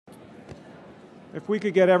If we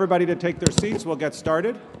could get everybody to take their seats, we'll get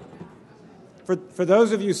started. For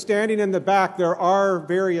those of you standing in the back, there are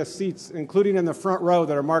various seats, including in the front row,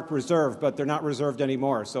 that are marked reserved, but they're not reserved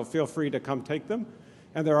anymore, so feel free to come take them.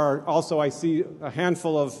 And there are also, I see, a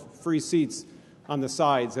handful of free seats on the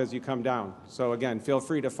sides as you come down. So again, feel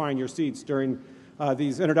free to find your seats during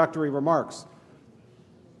these introductory remarks.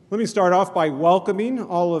 Let me start off by welcoming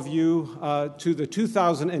all of you to the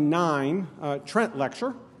 2009 Trent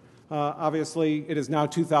Lecture. Obviously, it is now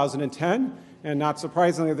 2010, and not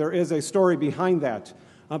surprisingly, there is a story behind that.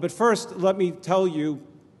 But first, let me tell you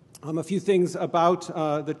a few things about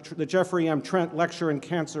the Jeffrey M. Trent Lecture in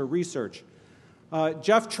Cancer Research.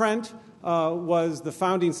 Jeff Trent was the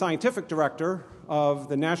founding scientific director of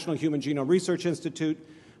the National Human Genome Research Institute.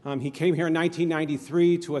 He came here in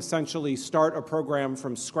 1993 to essentially start a program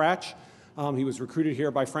from scratch. He was recruited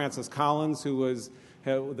here by Francis Collins, who was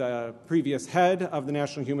the previous head of the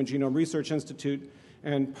National Human Genome Research Institute,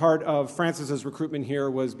 and part of Francis's recruitment here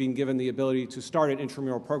was being given the ability to start an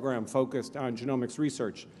intramural program focused on genomics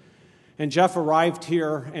research. And Jeff arrived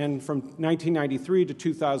here, and from 1993 to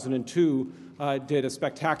 2002, did a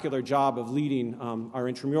spectacular job of leading our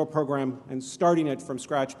intramural program and starting it from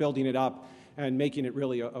scratch, building it up, and making it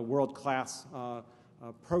really a world-class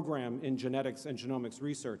program in genetics and genomics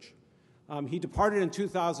research. He departed in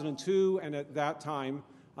 2002, and at that time,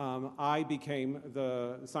 I became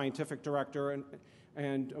the scientific director,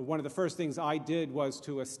 and one of the first things I did was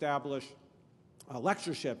to establish a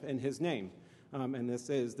lectureship in his name. And this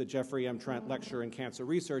is the Jeffrey M. Trent Lecture in Cancer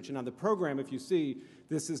Research. And on the program, if you see,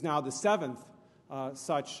 this is now the seventh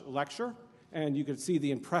such lecture. And you can see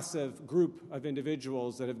the impressive group of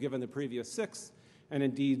individuals that have given the previous six. And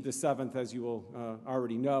indeed, the seventh, as you will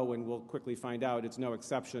already know and will quickly find out, it's no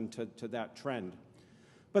exception to that trend.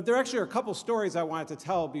 But there actually are a couple stories I wanted to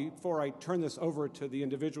tell before I turn this over to the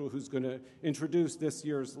individual who's going to introduce this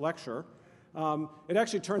year's lecture. It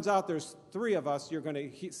actually turns out there's three of us you're going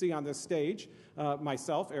to see on this stage.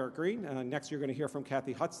 Myself, Eric Green. Next you're going to hear from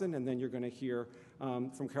Kathy Hudson, and then you're going to hear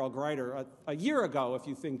from Carol Greider. A year ago, if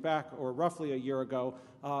you think back, or roughly a year ago,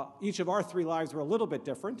 each of our three lives were a little bit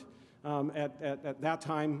different. At that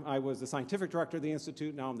time, I was the scientific director of the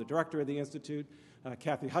Institute. Now I'm the director of the Institute.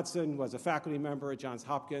 Kathy Hudson was a faculty member at Johns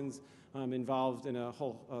Hopkins, involved in a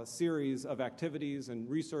whole series of activities and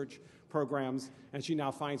research programs, and she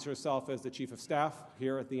now finds herself as the chief of staff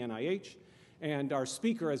here at the NIH. And our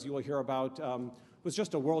speaker, as you will hear about, was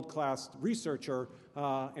just a world-class researcher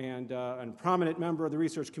and prominent member of the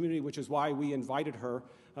research community, which is why we invited her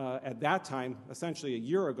at that time, essentially a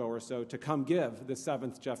year ago or so, to come give the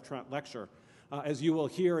seventh Jeff Trent Lecture. As you will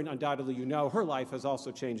hear, and undoubtedly you know, her life has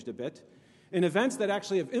also changed a bit in events that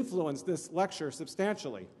actually have influenced this lecture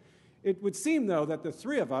substantially. It would seem, though, that the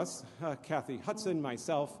three of us, Kathy Hudson,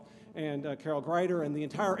 myself, and Carol Greider, and the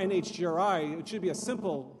entire NHGRI, it should be a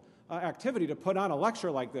simple activity to put on a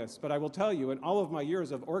lecture like this. But I will tell you, in all of my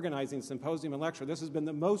years of organizing symposium and lecture, this has been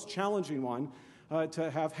the most challenging one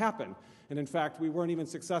to have happen. And in fact, we weren't even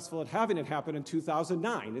successful at having it happen in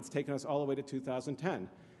 2009. It's taken us all the way to 2010.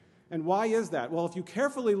 And why is that? Well, if you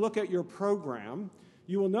carefully look at your program,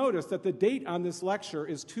 you will notice that the date on this lecture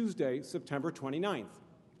is Tuesday, September 29th.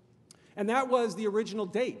 And that was the original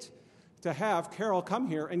date to have Carol come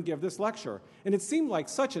here and give this lecture. And it seemed like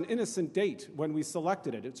such an innocent date when we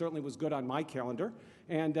selected it. It certainly was good on my calendar,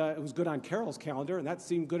 and it was good on Carol's calendar, and that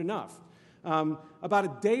seemed good enough. About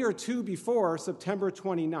a day or two before September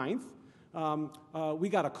 29th, we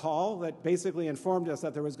got a call that basically informed us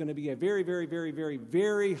that there was going to be a very, very, very, very,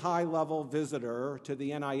 very high-level visitor to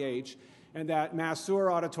the NIH, and that Masur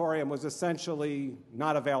Auditorium was essentially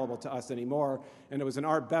not available to us anymore, and it was in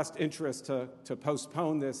our best interest to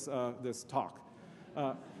postpone this talk.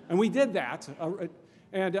 And we did that.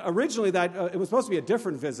 And originally, it was supposed to be a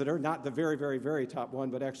different visitor, not the very, very, very top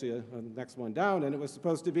one, but actually a next one down, and it was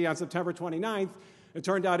supposed to be on September 29th. It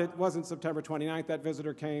turned out it wasn't September 29th that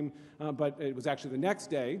visitor came, but it was actually the next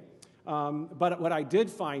day. But what I did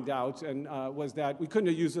find out was that we couldn't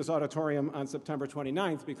have used this auditorium on September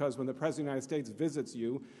 29th because when the President of the United States visits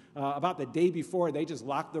you, about the day before, they just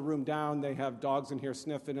lock the room down. They have dogs in here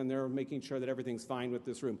sniffing, and they're making sure that everything's fine with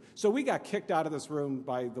this room. So we got kicked out of this room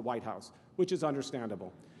by the White House, which is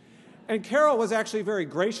understandable. And Carol was actually very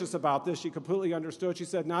gracious about this. She completely understood. She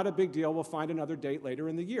said, not a big deal. We'll find another date later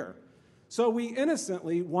in the year. So we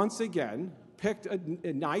innocently, once again, picked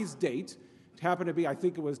a nice date. It happened to be, I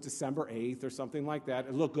think it was December 8th or something like that.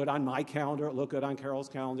 It looked good on my calendar. It looked good on Carol's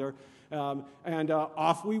calendar. And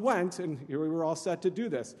off we went, and here we were all set to do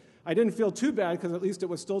this. I didn't feel too bad because at least it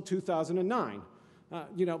was still 2009.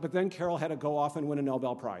 But then Carol had to go off and win a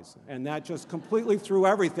Nobel Prize. And that just completely threw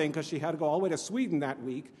everything because she had to go all the way to Sweden that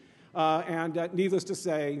week. And needless to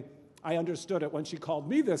say, I understood it when she called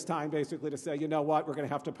me this time, basically to say, you know what, we're going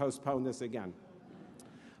to have to postpone this again.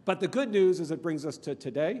 But the good news is it brings us to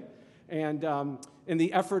today. And in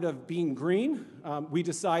the effort of being green, we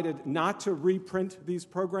decided not to reprint these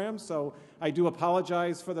programs. So I do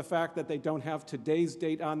apologize for the fact that they don't have today's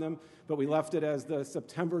date on them, but we left it as the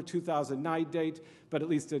September 2009 date. But at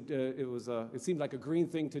least it seemed like a green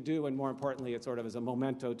thing to do, and more importantly, it sort of is a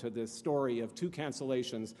memento to this story of 2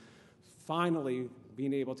 cancellations, finally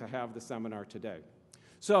being able to have the seminar today.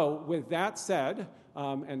 So with that said,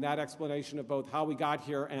 and that explanation of both how we got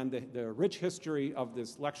here and the rich history of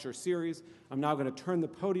this lecture series, I'm now going to turn the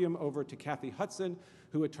podium over to Kathy Hudson,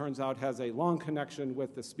 who it turns out has a long connection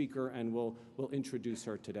with the speaker, and we'll introduce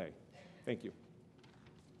her today. Thank you.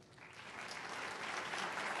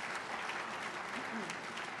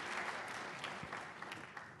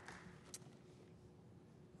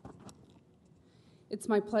 It's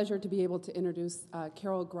my pleasure to be able to introduce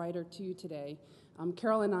Carol Greider to you today.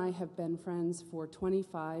 Carol and I have been friends for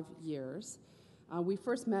 25 years. We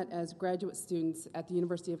first met as graduate students at the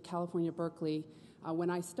University of California, Berkeley. When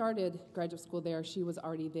I started graduate school there, she was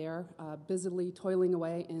already there, busily toiling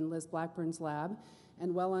away in Liz Blackburn's lab,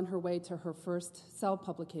 and well on her way to her first Cell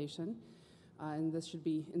publication. And this should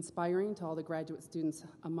be inspiring to all the graduate students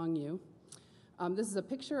among you. This is a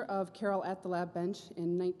picture of Carol at the lab bench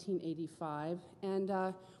in 1985,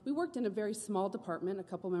 and we worked in a very small department. A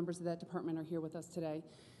couple members of that department are here with us today,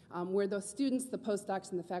 where the students, the postdocs,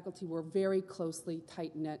 and the faculty were a very closely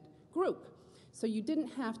tight-knit group. So you didn't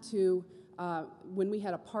have to, when we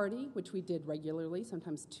had a party, which we did regularly,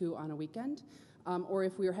 sometimes 2 on a weekend, or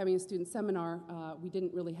if we were having a student seminar, we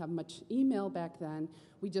didn't really have much email back then.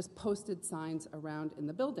 We just posted signs around in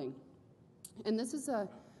the building. And this is a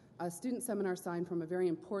student seminar sign from a very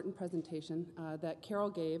important presentation that Carol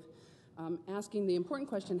gave, asking the important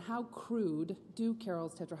question, how crude do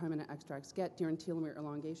Carol's tetrahymena extracts get during telomere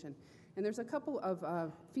elongation? And there's a couple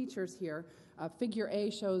of features here. Figure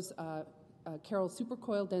A shows Carol's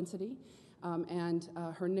supercoil density, and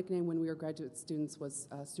her nickname when we were graduate students was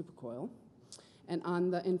Supercoil.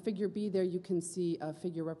 And in figure B there you can see a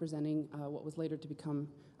figure representing what was later to become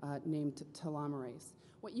named telomerase.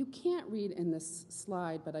 What you can't read in this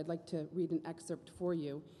slide, but I'd like to read an excerpt for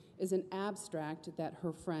you, is an abstract that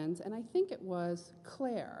her friends, and I think it was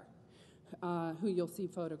Claire, who you'll see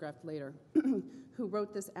photographed later, who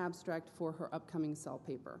wrote this abstract for her upcoming Cell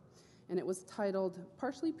paper. And it was titled,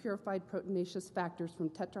 Partially Purified Proteinaceous Factors from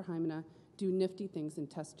Tetrahymena Do Nifty Things in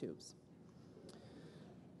Test Tubes.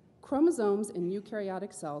 Chromosomes in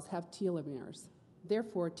eukaryotic cells have telomeres.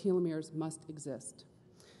 Therefore, telomeres must exist.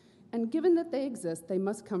 And given that they exist, they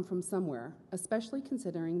must come from somewhere, especially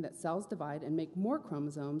considering that cells divide and make more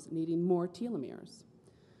chromosomes, needing more telomeres.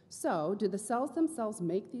 So, do the cells themselves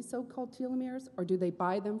make these so-called telomeres, or do they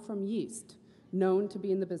buy them from yeast, known to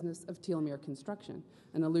be in the business of telomere construction?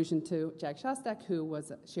 An allusion to Jack Szostak, who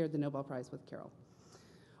shared the Nobel Prize with Carol.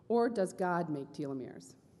 Or does God make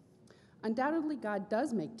telomeres? Undoubtedly, God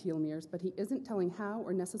does make telomeres, but he isn't telling how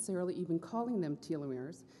or necessarily even calling them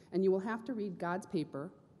telomeres, and you will have to read God's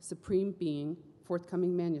paper, Supreme Being,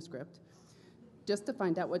 forthcoming manuscript, just to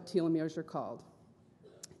find out what telomeres are called.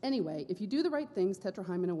 Anyway, if you do the right things,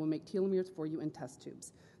 tetrahymena will make telomeres for you in test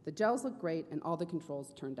tubes. The gels look great, and all the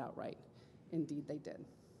controls turned out right. Indeed, they did.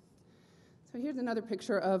 So here's another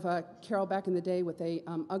picture of Carol back in the day with a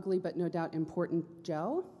ugly but no doubt important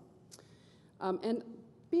gel. And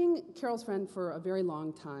being Carol's friend for a very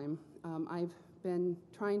long time, I've been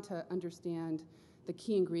trying to understand the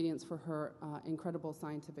key ingredients for her incredible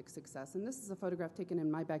scientific success. And this is a photograph taken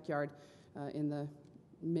in my backyard in the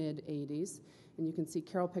mid-'80s. And you can see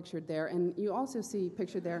Carol pictured there. And you also see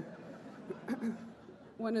pictured there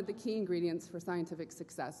one of the key ingredients for scientific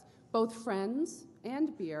success, both friends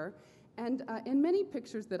and beer. And in many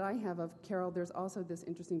pictures that I have of Carol, there's also this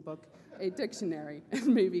interesting book, a dictionary. And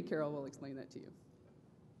maybe Carol will explain that to you.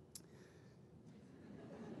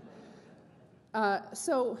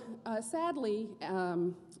 Sadly,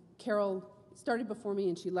 Carol started before me,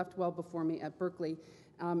 and she left well before me at Berkeley.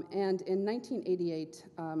 And in 1988,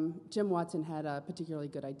 Jim Watson had a particularly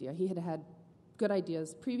good idea. He had had good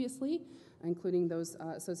ideas previously, including those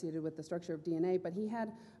associated with the structure of DNA, but he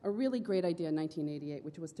had a really great idea in 1988,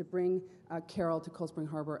 which was to bring Carol to Cold Spring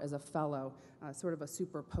Harbor as a fellow, sort of a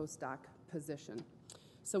super postdoc position.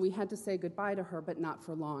 So we had to say goodbye to her, but not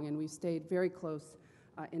for long, and we stayed very close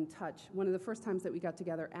in touch. One of the first times that we got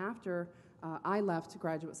together after I left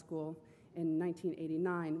graduate school in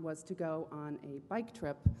 1989 was to go on a bike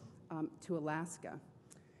trip to Alaska.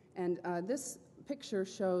 And this picture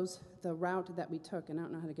shows the route that we took, and I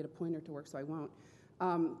don't know how to get a pointer to work, so I won't.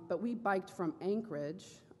 But we biked from Anchorage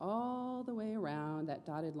all the way around that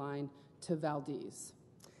dotted line to Valdez.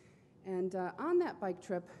 And on that bike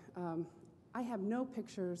trip, I have no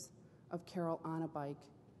pictures of Carol on a bike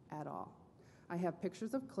at all. I have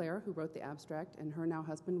pictures of Claire, who wrote the abstract, and her now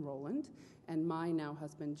husband, Roland, and my now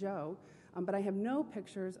husband, Joe, but I have no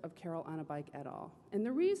pictures of Carol on a bike at all. And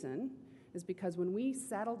the reason is because when we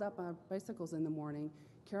saddled up our bicycles in the morning,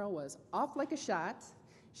 Carol was off like a shot.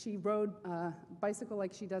 She rode bicycle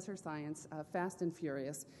like she does her science, fast and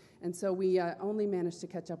furious. And so we only managed to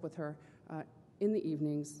catch up with her in the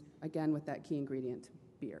evenings, again with that key ingredient,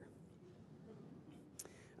 beer.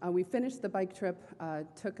 We finished the bike trip,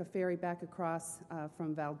 took a ferry back across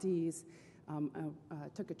from Valdez,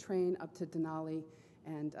 took a train up to Denali,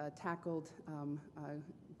 and tackled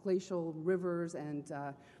glacial rivers and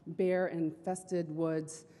bear-infested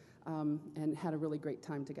woods, and had a really great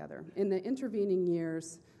time together. In the intervening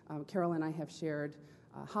years, Carol and I have shared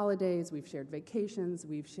holidays, we've shared vacations,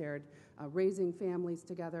 we've shared raising families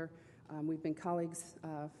together. We've been colleagues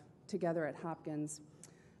together at Hopkins.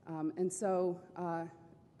 And so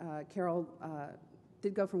Carol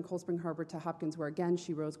did go from Cold Spring Harbor to Hopkins, where again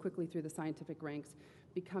she rose quickly through the scientific ranks,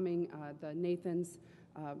 becoming the Nathans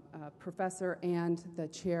professor and the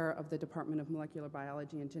chair of the Department of Molecular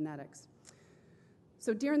Biology and Genetics.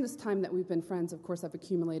 So during this time that we've been friends, of course, I've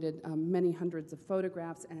accumulated many hundreds of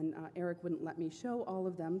photographs, and Eric wouldn't let me show all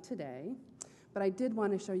of them today. But I did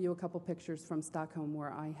want to show you a couple pictures from Stockholm,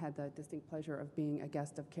 where I had the distinct pleasure of being a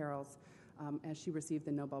guest of Carol's as she received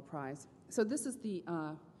the Nobel Prize. So this is the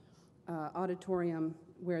auditorium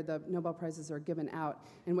where the Nobel Prizes are given out.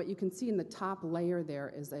 And what you can see in the top layer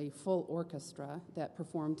there is a full orchestra that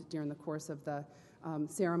performed during the course of the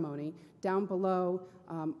ceremony. Down below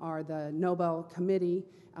are the Nobel Committee,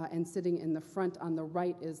 and sitting in the front on the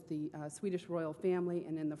right is the Swedish royal family,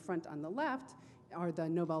 and in the front on the left are the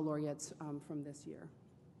Nobel laureates from this year.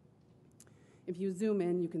 If you zoom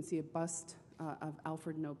in, you can see a bust of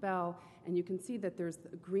Alfred Nobel, and you can see that there's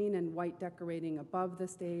green and white decorating above the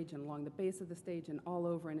stage and along the base of the stage and all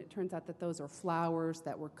over, and it turns out that those are flowers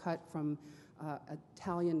that were cut from an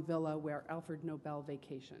Italian villa where Alfred Nobel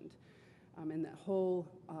vacationed. And the whole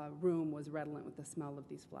room was redolent with the smell of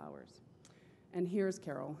these flowers. And here's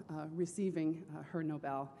Carol receiving her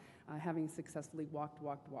Nobel, having successfully walked,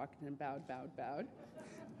 and bowed.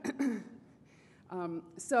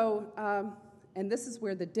 And this is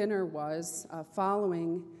where the dinner was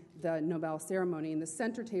following the Nobel ceremony. And the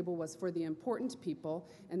center table was for the important people,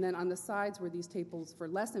 and then on the sides were these tables for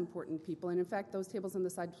less important people. And in fact, those tables on the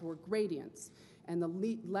sides were gradients. And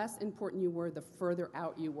the less important you were, the further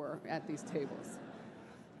out you were at these tables.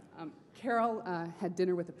 Carol had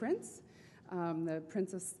dinner with the prince, the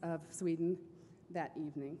Princess of Sweden, that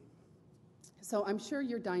evening. So I'm sure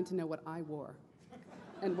you're dying to know what I wore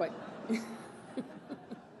and what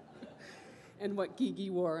and what Gigi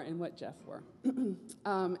wore and what Jeff wore.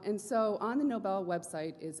 And so on the Nobel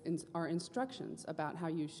website are instructions about how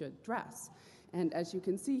you should dress. And as you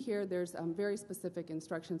can see here, there's very specific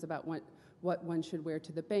instructions about what one should wear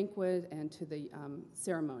to the banquet and to the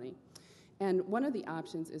ceremony. And one of the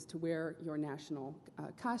options is to wear your national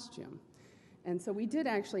costume. And so we did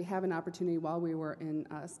actually have an opportunity while we were in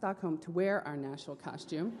Stockholm to wear our national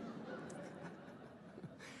costume.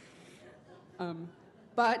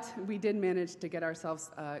 But we did manage to get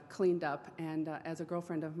ourselves cleaned up, and as a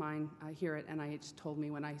girlfriend of mine here at NIH told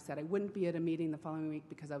me when I said I wouldn't be at a meeting the following week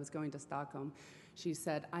because I was going to Stockholm, she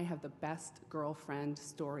said, "I have the best girlfriend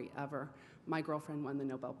story ever. My girlfriend won the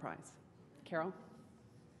Nobel Prize." Carol?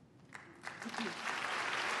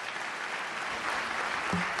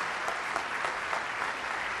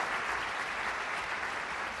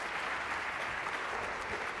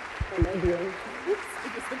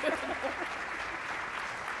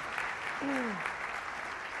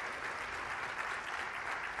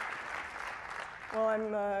 Well,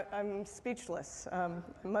 I'm speechless. I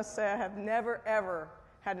must say I have never, ever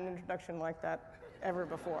had an introduction like that ever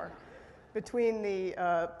before. Between the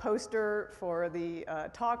poster for the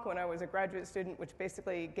talk when I was a graduate student, which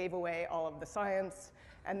basically gave away all of the science,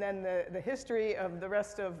 and then the history of the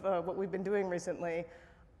rest of what we've been doing recently,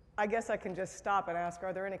 I guess I can just stop and ask,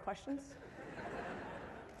 are there any questions?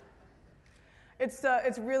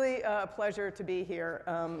 It's really a pleasure to be here.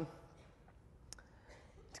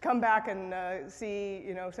 To come back and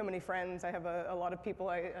see, so many friends. I have a lot of people.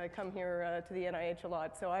 I come here to the NIH a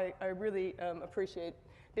lot, so I really appreciate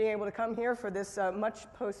being able to come here for this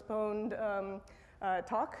much postponed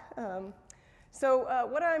talk. So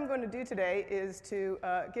what I'm going to do today is to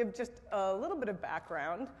give just a little bit of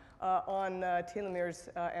background on telomeres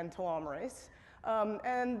and telomerase.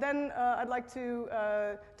 And then I'd like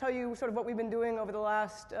to tell you sort of what we've been doing over the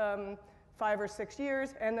last 5 or 6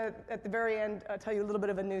 years, and at the very end, tell you a little bit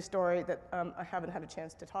of a new story that I haven't had a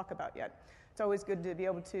chance to talk about yet. It's always good to be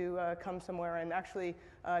able to come somewhere and actually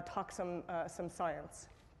talk some science.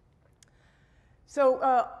 So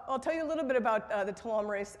I'll tell you a little bit about the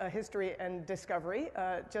telomerase history and discovery,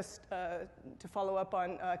 just to follow up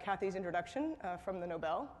on Kathy's introduction from the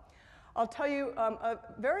Nobel. I'll tell you a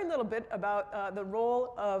very little bit about the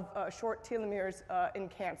role of short telomeres in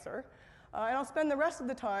cancer. And I'll spend the rest of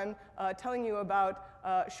the time telling you about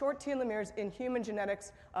short telomeres in human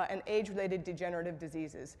genetics and age-related degenerative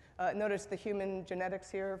diseases. Notice the human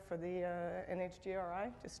genetics here for the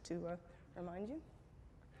NHGRI, just to remind you.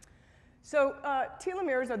 So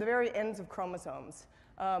telomeres are the very ends of chromosomes.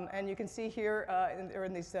 And you can see here they're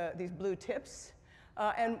in these blue tips.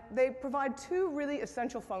 And they provide 2 really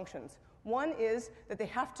essential functions. One is that they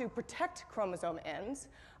have to protect chromosome ends.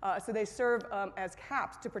 So they serve as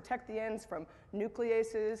caps to protect the ends from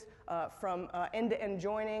nucleases, from end-to-end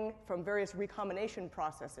joining, from various recombination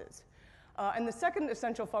processes. And the second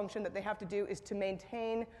essential function that they have to do is to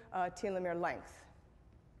maintain telomere length.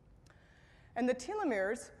 And the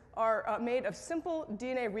telomeres are made of simple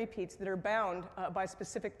DNA repeats that are bound by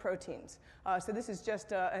specific proteins. So this is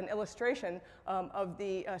just an illustration of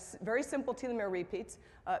the very simple telomere repeats.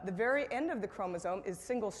 The very end of the chromosome is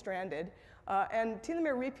single-stranded, and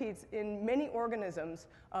telomere repeats in many organisms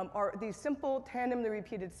are these simple tandemly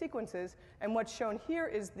repeated sequences, and what's shown here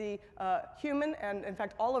is the human, and in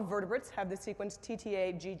fact all of vertebrates have the sequence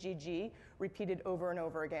TTA-GGG repeated over and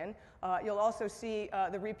over again. You'll also see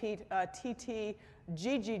the repeat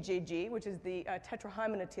TT-GGGG, which is the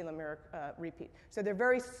tetrahymenotelomeric repeat. So they're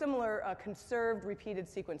very similar conserved repeated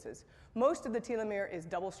sequences. Most of the telomere is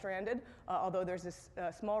double-stranded, although there's this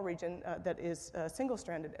small region that is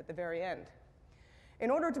single-stranded at the very end. In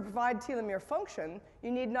order to provide telomere function, you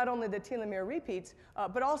need not only the telomere repeats,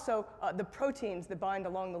 but also the proteins that bind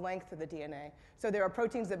along the length of the DNA. So there are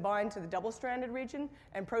proteins that bind to the double-stranded region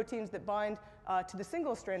and proteins that bind to the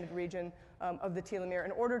single-stranded region of the telomere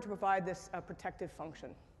in order to provide this protective function.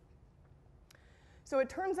 So it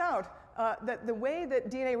turns out that the way that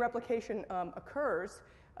DNA replication occurs,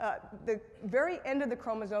 the very end of the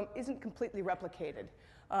chromosome isn't completely replicated.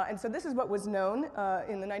 And so this is what was known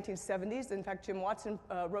in the 1970s. In fact, Jim Watson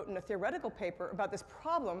wrote in a theoretical paper about this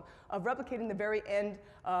problem of replicating the very end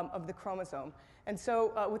of the chromosome. And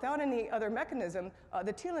so without any other mechanism,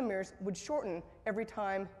 the telomeres would shorten every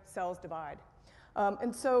time cells divide.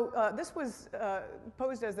 And so this was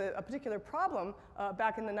posed as a particular problem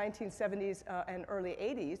back in the 1970s and early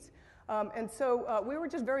 80s. And so we were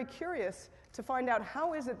just very curious to find out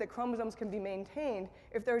how is it that chromosomes can be maintained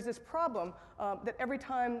if there's this problem that every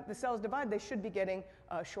time the cells divide, they should be getting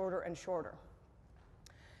shorter and shorter.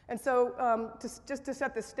 And so just to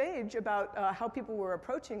set the stage about how people were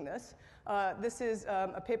approaching this, this is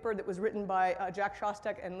a paper that was written by Jack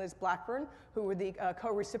Szostak and Liz Blackburn, who were the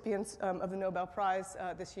co-recipients of the Nobel Prize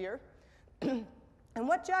this year. And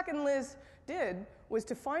what Jack and Liz did was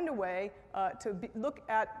to find a way to look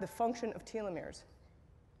at the function of telomeres.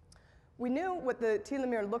 We knew what the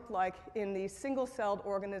telomere looked like in the single-celled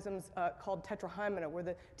organisms called tetrahymena, where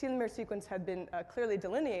the telomere sequence had been clearly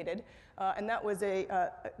delineated, and that was the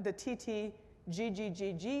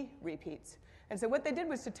TT-GGGG repeats. And so what they did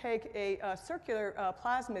was to take a circular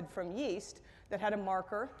plasmid from yeast that had a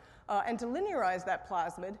marker and to linearize that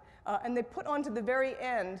plasmid, and they put onto the very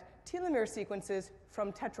end telomere sequences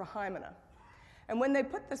from tetrahymena. And when they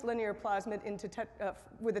put this linear plasmid into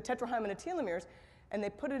with the tetrahymena telomeres, and they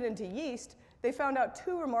put it into yeast, they found out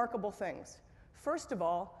 2 remarkable things. First of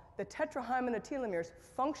all, the tetrahymena telomeres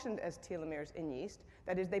functioned as telomeres in yeast.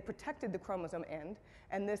 That is, they protected the chromosome end,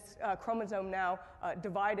 and this chromosome now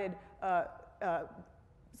divided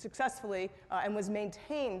successfully and was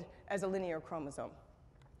maintained as a linear chromosome.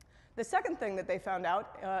 The second thing that they found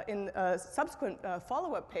out in a subsequent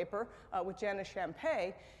follow-up paper with Janice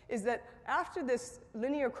Champay is that after this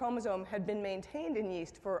linear chromosome had been maintained in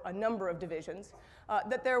yeast for a number of divisions,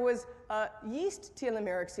 that there was yeast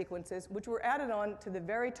telomeric sequences which were added on to the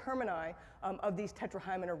very termini of these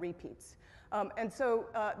tetrahymena repeats. And so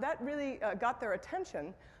that really got their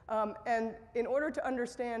attention. And in order to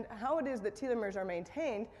understand how it is that telomeres are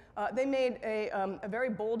maintained, they made a very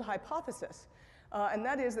bold hypothesis. And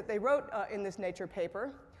that is that they wrote in this Nature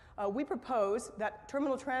paper, we propose that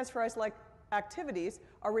terminal transferase-like activities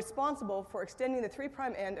are responsible for extending the 3'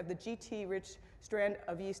 end of the GT-rich strand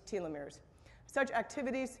of yeast telomeres. Such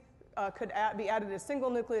activities could be added as single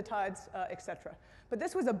nucleotides, etc. But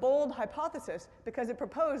this was a bold hypothesis because it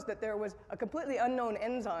proposed that there was a completely unknown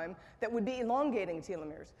enzyme that would be elongating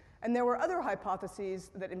telomeres. And there were other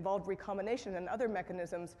hypotheses that involved recombination and other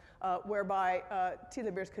mechanisms whereby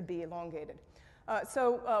telomeres could be elongated.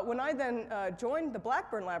 So when I then joined the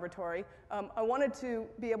Blackburn laboratory, I wanted to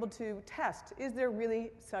be able to test, is there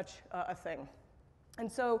really such a thing? And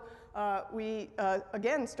so we,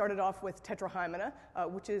 again, started off with tetrahymena,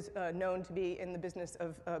 which is known to be in the business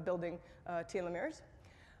of building telomeres.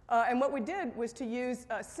 And what we did was to use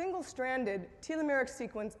single-stranded telomeric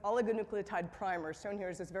sequence oligonucleotide primers, shown here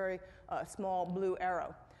as this very small blue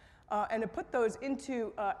arrow, and to put those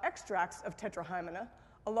into extracts of tetrahymena,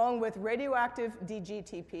 along with radioactive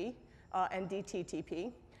DGTP and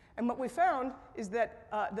DTTP. And what we found is that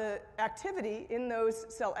the activity in those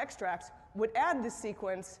cell extracts would add this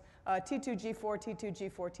sequence T2G4,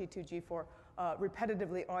 T2G4, T2G4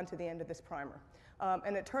 repetitively onto the end of this primer.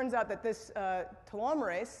 And it turns out that this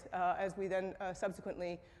telomerase, as we then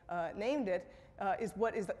subsequently named it, is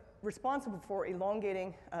what is responsible for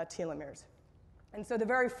elongating telomeres. And so the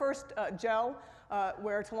very first gel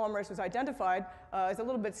where telomerase was identified is a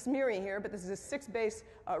little bit smeary here, but this is a 6-base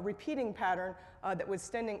repeating pattern that was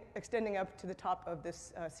extending up to the top of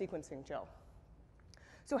this sequencing gel.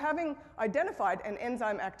 So having identified an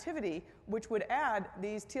enzyme activity which would add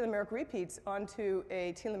these telomeric repeats onto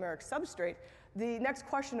a telomeric substrate, the next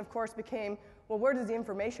question, of course, became, well, where does the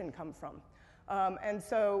information come from? And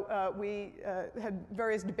so we had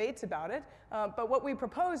various debates about it, but what we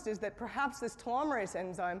proposed is that perhaps this telomerase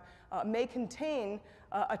enzyme may contain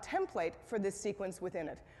a template for this sequence within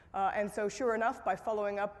it. And so sure enough, by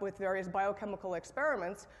following up with various biochemical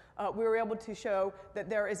experiments, we were able to show that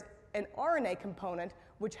there is an RNA component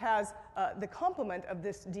which has the complement of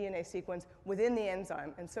this DNA sequence within the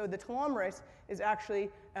enzyme. And so the telomerase is actually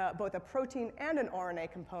both a protein and an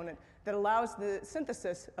RNA component that allows the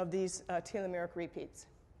synthesis of these telomeric repeats.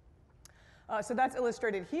 So that's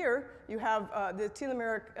illustrated here. You have the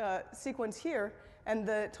telomeric sequence here, and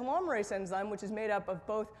the telomerase enzyme, which is made up of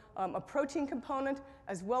both a protein component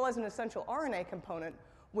as well as an essential RNA component.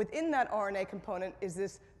 Within that RNA component is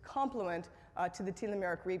this complement to the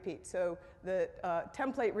telomeric repeat. So the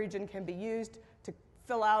template region can be used to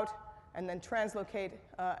fill out and then translocate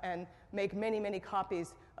and make many, many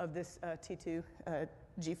copies of this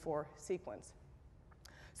T2G4 sequence.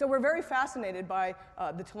 So we're very fascinated by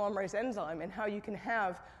the telomerase enzyme and how you can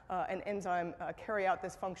have an enzyme carry out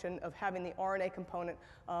this function of having the RNA component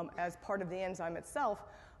as part of the enzyme itself.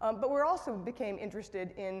 But we also became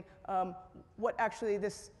interested in what actually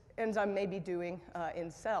this enzyme may be doing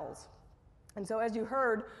in cells. And so as you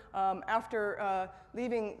heard, after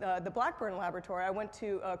leaving the Blackburn laboratory, I went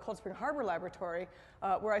to Cold Spring Harbor laboratory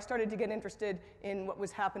where I started to get interested in what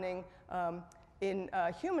was happening in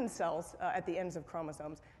human cells at the ends of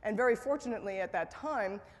chromosomes. And very fortunately at that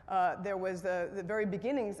time, there was the very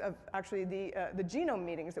beginnings of actually the genome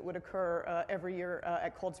meetings that would occur every year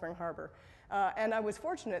at Cold Spring Harbor. And I was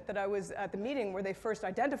fortunate that I was at the meeting where they first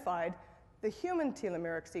identified the human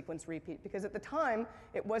telomeric sequence repeat, because at the time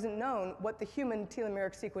it wasn't known what the human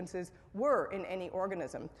telomeric sequences were in any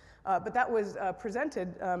organism. But that was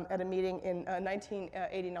presented at a meeting in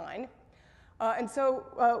 1989. And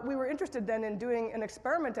so we were interested then in doing an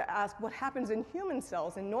experiment to ask what happens in human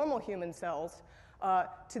cells, in normal human cells,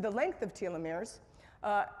 to the length of telomeres.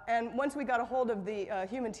 And once we got a hold of the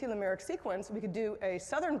human telomeric sequence, we could do a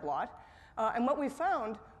southern blot. And what we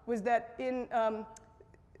found was that in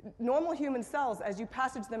normal human cells, as you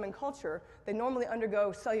passage them in culture, they normally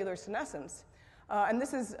undergo cellular senescence. And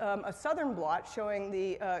this is a southern blot showing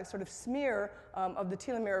the sort of smear of the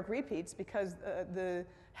telomeric repeats because the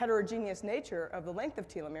heterogeneous nature of the length of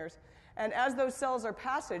telomeres. And as those cells are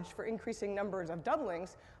passaged for increasing numbers of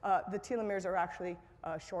doublings, the telomeres are actually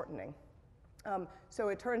shortening. So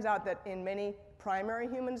it turns out that in many primary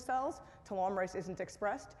human cells, telomerase isn't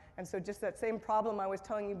expressed. And so just that same problem I was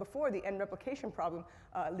telling you before, the end replication problem,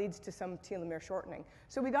 leads to some telomere shortening.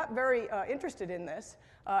 So we got very interested in this.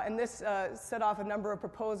 And this set off a number of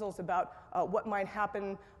proposals about what might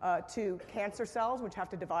happen to cancer cells, which have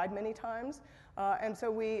to divide many times. And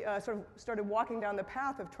so we sort of started walking down the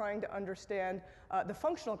path of trying to understand the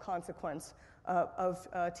functional consequence of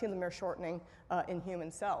telomere shortening in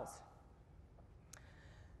human cells.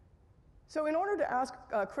 So in order to ask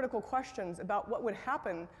critical questions about what would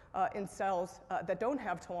happen in cells that don't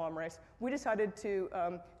have telomerase, we decided to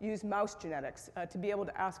use mouse genetics to be able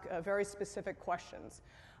to ask very specific questions.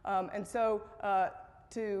 And so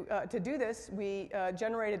to do this, we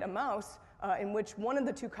generated a mouse in which one of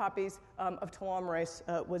the two copies of telomerase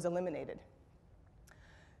was eliminated.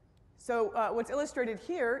 So what's illustrated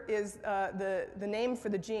here is the name for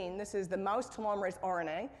the gene. This is the mouse telomerase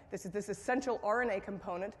RNA. This is this essential RNA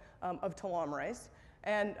component of telomerase.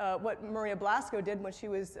 And what Maria Blasco did when she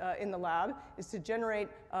was in the lab is to generate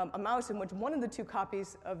a mouse in which one of the two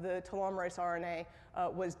copies of the telomerase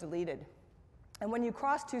RNA was deleted. And when you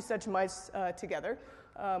cross two such mice together,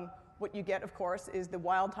 what you get, of course, is the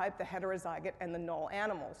wild type, the heterozygote, and the null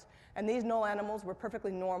animals. And these null animals were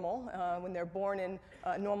perfectly normal when they're born in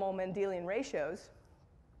normal Mendelian ratios.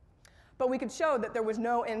 But we could show that there was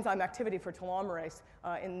no enzyme activity for telomerase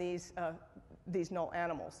in these null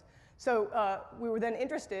animals. So we were then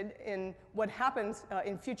interested in what happens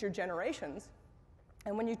in future generations.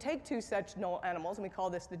 And when you take two such null animals, and we call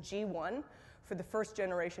this the G1 for the first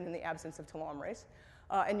generation in the absence of telomerase,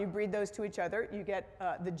 and you breed those to each other, you get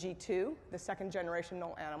the G2, the second generation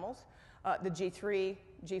null animals, the G3,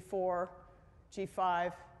 G4,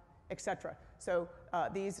 G5, etc. So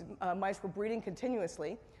these mice were breeding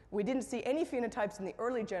continuously. We didn't see any phenotypes in the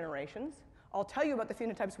early generations. I'll tell you about the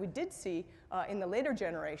phenotypes we did see in the later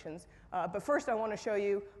generations, but first I want to show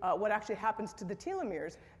you what actually happens to the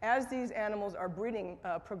telomeres as these animals are breeding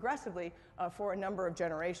progressively for a number of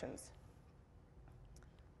generations.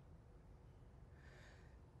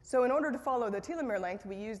 So in order to follow the telomere length,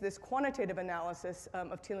 we use this quantitative analysis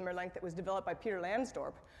of telomere length that was developed by Peter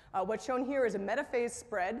Lansdorp. What's shown here is a metaphase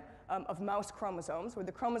spread of mouse chromosomes, where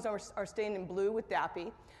the chromosomes are stained in blue with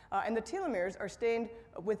DAPI, and the telomeres are stained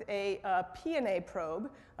with a PNA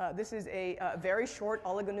probe. This is a very short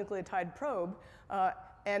oligonucleotide probe,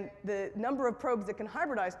 and the number of probes that can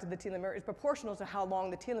hybridize to the telomere is proportional to how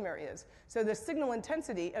long the telomere is. So the signal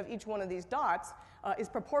intensity of each one of these dots is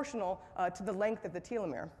proportional to the length of the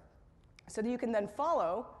telomere. So that you can then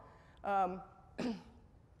follow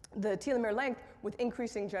the telomere length with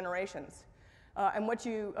increasing generations. And what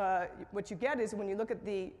you get is when you look at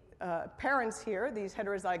the parents here, these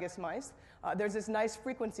heterozygous mice, there's this nice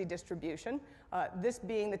frequency distribution, this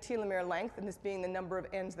being the telomere length and this being the number of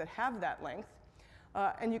ends that have that length.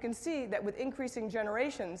 And you can see that with increasing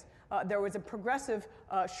generations, there was a progressive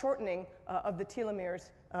shortening of the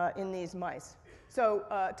telomeres in these mice. So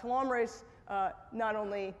telomerase not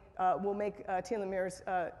only will make telomeres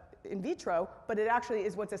in vitro, but it actually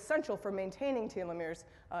is what's essential for maintaining telomeres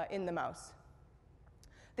in the mouse.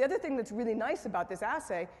 The other thing that's really nice about this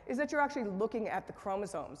assay is that you're actually looking at the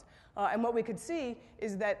chromosomes. And what we could see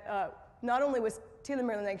is that not only was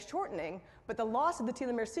telomere length shortening, but the loss of the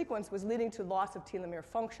telomere sequence was leading to loss of telomere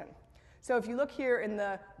function. So if you look here in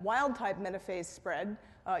the wild-type metaphase spread,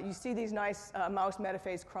 you see these nice mouse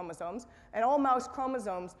metaphase chromosomes. And all mouse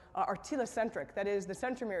chromosomes are telocentric. That is, the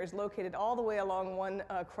centromere is located all the way along one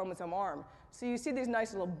chromosome arm. So you see these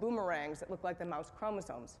nice little boomerangs that look like the mouse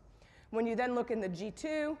chromosomes. When you then look in the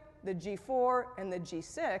G2, the G4, and the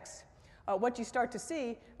G6, what you start to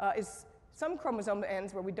see is some chromosome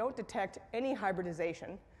ends where we don't detect any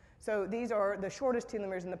hybridization. So these are the shortest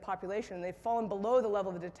telomeres in the population, and they've fallen below the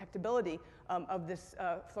level of detectability of this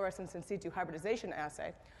fluorescence in situ hybridization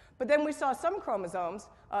assay. But then we saw some chromosomes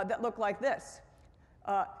that look like this.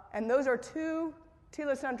 And those are two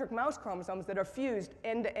telocentric mouse chromosomes that are fused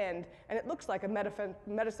end to end, and it looks like a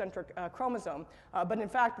metacentric chromosome. But in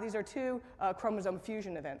fact, these are two chromosome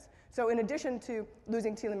fusion events. So in addition to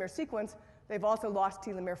losing telomere sequence, they've also lost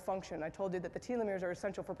telomere function. I told you that the telomeres are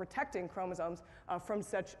essential for protecting chromosomes from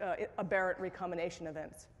such aberrant recombination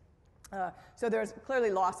events. So there's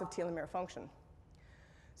clearly loss of telomere function.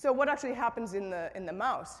 So what actually happens in the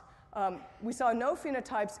mouse? We saw no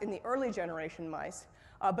phenotypes in the early generation mice,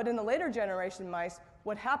 but in the later generation mice,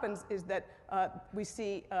 what happens is that we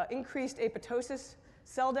see increased apoptosis,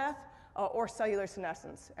 cell death, or cellular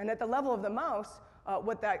senescence. And at the level of the mouse,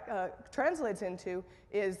 what that translates into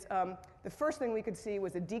is the first thing we could see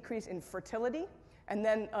was a decrease in fertility, and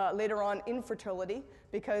then later on infertility,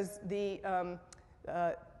 because the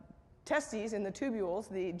testes in the tubules,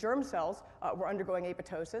 the germ cells, were undergoing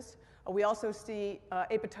apoptosis. We also see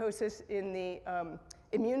apoptosis in the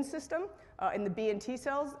immune system, in the B and T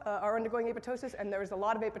cells are undergoing apoptosis, and there is a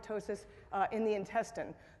lot of apoptosis in the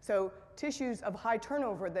intestine. So tissues of high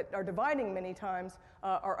turnover that are dividing many times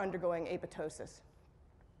are undergoing apoptosis.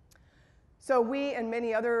 So we and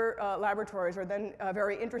many other laboratories are then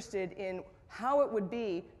very interested in how it would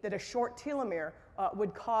be that a short telomere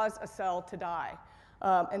would cause a cell to die.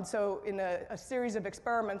 And so in a series of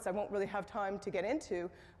experiments I won't really have time to get into,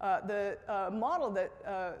 the model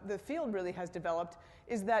that the field really has developed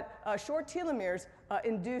is that short telomeres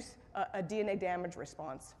induce a DNA damage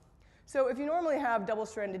response. So if you normally have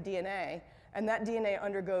double-stranded DNA, and that DNA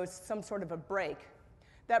undergoes some sort of a break,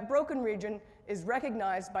 that broken region is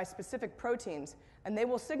recognized by specific proteins, and they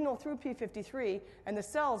will signal through p53, and the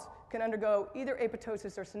cells can undergo either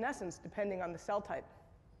apoptosis or senescence, depending on the cell type.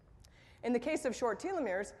 In the case of short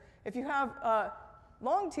telomeres, if you have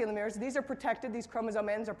long telomeres, these are protected. These chromosome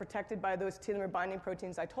ends are protected by those telomere binding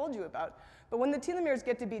proteins I told you about. But when the telomeres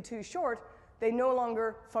get to be too short, they no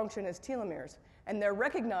longer function as telomeres. And they're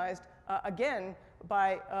recognized, again,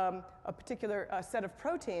 by a particular set of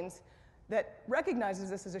proteins that recognizes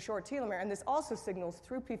this as a short telomere. And this also signals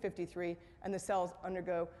through p53, and the cells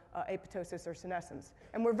undergo apoptosis or senescence.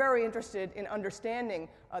 And we're very interested in understanding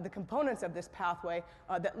the components of this pathway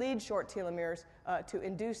that lead short telomeres to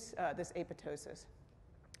induce this apoptosis.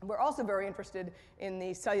 We're also very interested in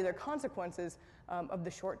the cellular consequences of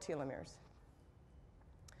the short telomeres.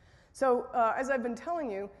 So as I've been telling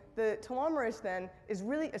you, the telomerase then is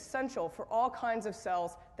really essential for all kinds of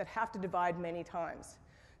cells that have to divide many times.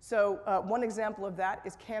 So one example of that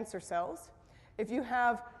is cancer cells. If you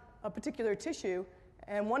have a particular tissue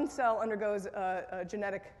and one cell undergoes a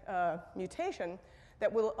genetic mutation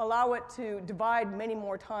that will allow it to divide many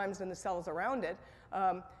more times than the cells around it,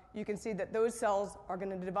 you can see that those cells are going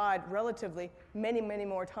to divide relatively many, many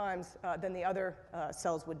more times than the other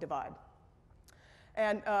cells would divide.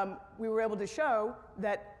 And we were able to show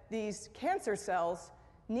that these cancer cells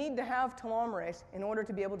need to have telomerase in order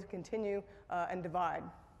to be able to continue and divide.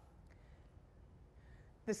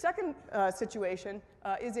 The second situation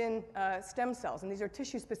is in stem cells, and these are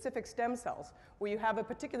tissue-specific stem cells, where you have a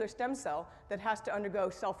particular stem cell that has to undergo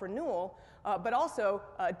self-renewal, but also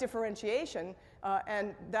differentiation,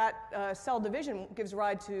 and that cell division gives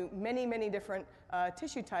rise to many, many different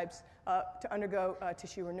tissue types to undergo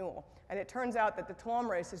tissue renewal. And it turns out that the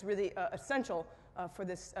telomerase is really essential for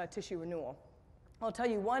this tissue renewal. I'll tell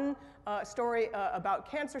you one story about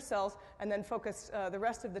cancer cells and then focus the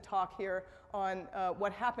rest of the talk here on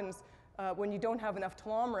what happens when you don't have enough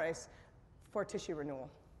telomerase for tissue renewal.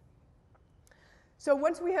 So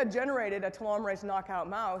once we had generated a telomerase knockout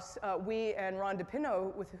mouse, we and Ron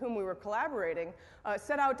DePino, with whom we were collaborating,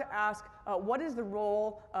 set out to ask what is the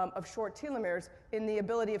role of short telomeres in the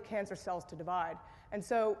ability of cancer cells to divide. And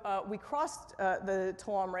so we crossed the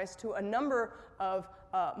telomerase to a number of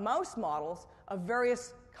mouse models of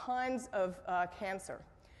various kinds of cancer.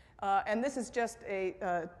 And this is just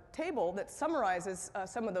a table that summarizes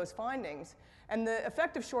some of those findings. And the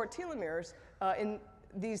effect of short telomeres in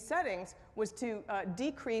these settings was to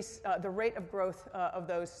decrease the rate of growth of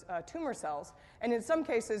those tumor cells. And in some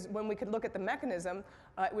cases, when we could look at the mechanism,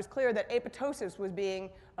 it was clear that apoptosis was being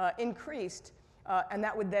increased, and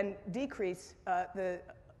that would then decrease the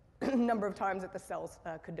number of times that the cells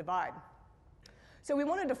could divide. So we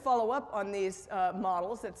wanted to follow up on these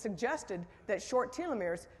models that suggested that short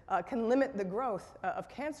telomeres can limit the growth of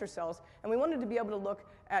cancer cells, and we wanted to be able to look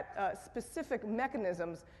at specific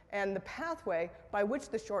mechanisms and the pathway by which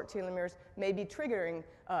the short telomeres may be triggering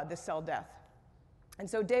the cell death. And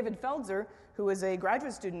so David Feldzer, who was a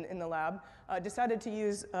graduate student in the lab, decided to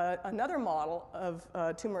use another model of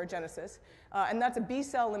tumorigenesis, and that's a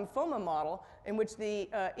B-cell lymphoma model in which the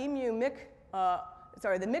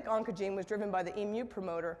the MYC oncogene was driven by the emu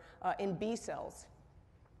promoter in B cells.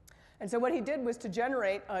 And so what he did was to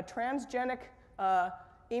generate a transgenic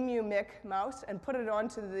emu MYC mouse and put it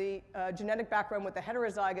onto the genetic background with the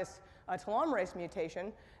heterozygous telomerase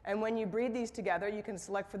mutation. And when you breed these together, you can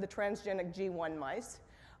select for the transgenic G1 mice,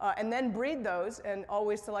 and then breed those, and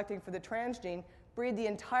always selecting for the transgene, breed the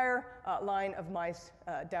entire line of mice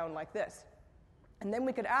down like this. And then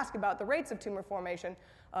we could ask about the rates of tumor formation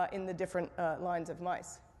in the different lines of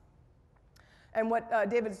mice. And what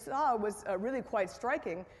David saw was really quite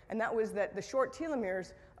striking, and that was that the short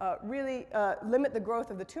telomeres really limit the growth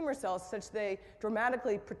of the tumor cells such they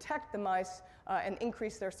dramatically protect the mice and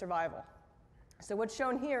increase their survival. So what's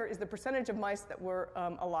shown here is the percentage of mice that were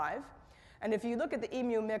alive. And if you look at the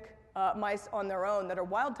emu MYC mice on their own that are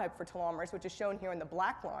wild type for telomerase, which is shown here in the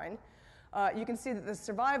black line, you can see that the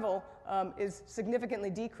survival is significantly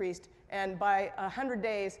decreased, and by 100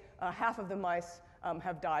 days, half of the mice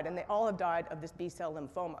have died, and they all have died of this B-cell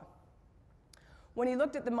lymphoma. When he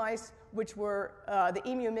looked at the mice which were the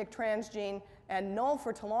emu MYC transgene and null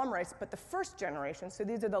for telomerase, but the first generation, so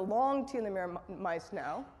these are the long telomere mice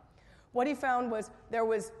now, what he found was there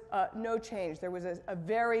was no change. There was a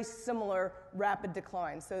very similar rapid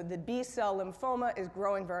decline. So the B-cell lymphoma is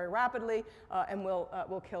growing very rapidly and will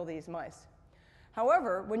kill these mice.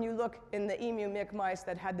 However, when you look in the emu MYC mice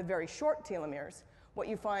that had the very short telomeres, what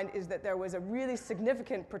you find is that there was a really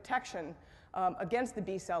significant protection against the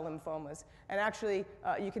B-cell lymphomas. And actually,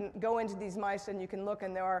 you can go into these mice and you can look,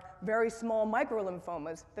 and there are very small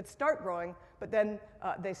microlymphomas that start growing, but then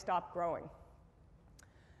they stop growing.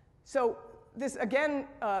 So this, again,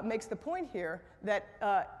 makes the point here that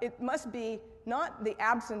it must be not the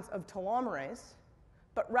absence of telomerase,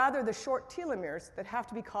 but rather the short telomeres that have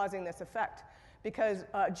to be causing this effect. Because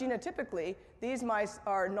genotypically, these mice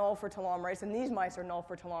are null for telomerase, and these mice are null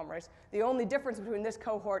for telomerase. The only difference between this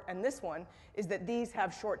cohort and this one is that these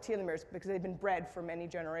have short telomeres because they've been bred for many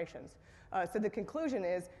generations. So the conclusion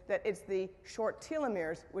is that it's the short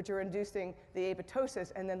telomeres which are inducing the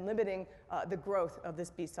apoptosis and then limiting the growth of this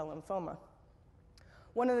B-cell lymphoma.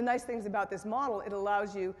 One of the nice things about this model, it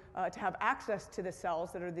allows you to have access to the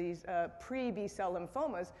cells that are these pre-B-cell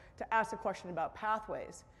lymphomas to ask a question about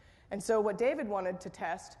pathways. And so what David wanted to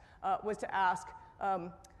test was to ask,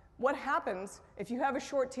 what happens if you have a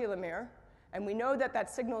short telomere, and we know that that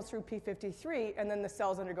signals through p53, and then the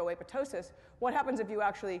cells undergo apoptosis. What happens if you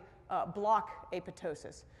actually block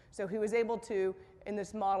apoptosis? So he was able to, in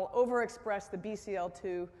this model, overexpress the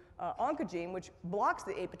BCL2 oncogene, which blocks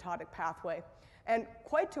the apoptotic pathway. And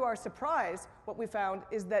quite to our surprise, what we found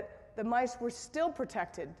is that the mice were still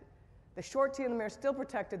protected. The short telomere still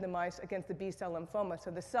protected the mice against the B-cell lymphoma,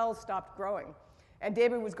 so the cells stopped growing. And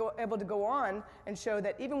David was able to go on and show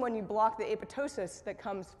that even when you block the apoptosis that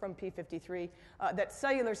comes from p53, that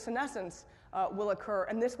cellular senescence will occur,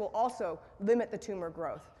 and this will also limit the tumor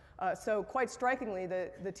growth. So quite strikingly,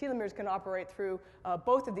 the telomeres can operate through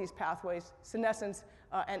both of these pathways, senescence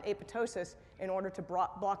and apoptosis, in order to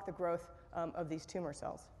block the growth of these tumor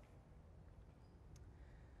cells.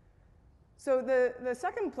 So the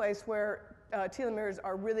second place where telomeres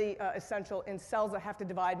are really essential in cells that have to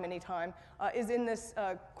divide many times is in this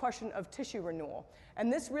question of tissue renewal.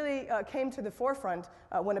 And this really came to the forefront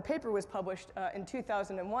when a paper was published in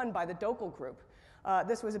 2001 by the Dokel group.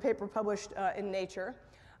 This was a paper published in Nature.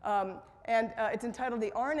 And it's entitled,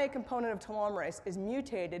 "The RNA component of telomerase is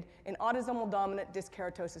mutated in autosomal dominant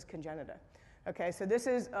dyskeratosis congenita." Okay, so this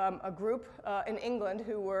is a group in England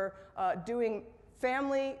who were doing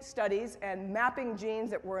family studies and mapping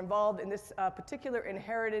genes that were involved in this particular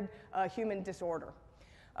inherited human disorder.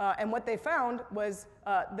 And what they found was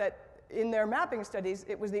that in their mapping studies,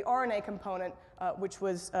 it was the RNA component which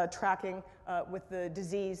was tracking with the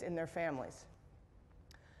disease in their families.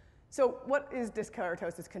 So what is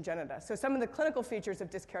dyskeratosis congenita? So some of the clinical features of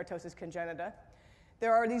dyskeratosis congenita: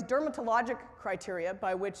 there are these dermatologic criteria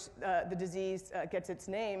by which the disease gets its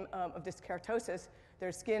name of dyskeratosis.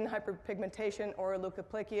 There's skin hyperpigmentation,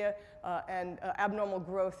 oroleucoplakia, and abnormal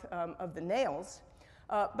growth of the nails.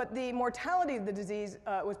 But the mortality of the disease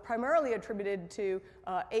was primarily attributed to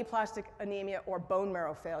aplastic anemia or bone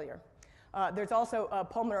marrow failure. There's also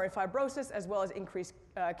pulmonary fibrosis as well as increased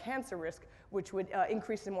cancer risk, which would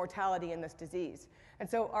increase the mortality in this disease. And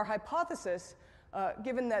so our hypothesis,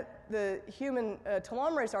 given that the human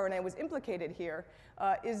telomerase RNA was implicated here,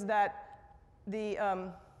 is that the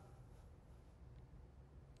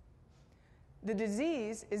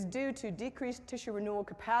disease is due to decreased tissue renewal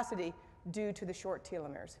capacity due to the short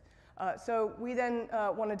telomeres. So we then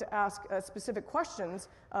wanted to ask specific questions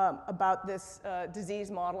about this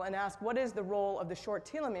disease model and ask, what is the role of the short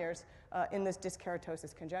telomeres in this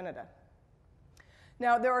dyskeratosis congenita?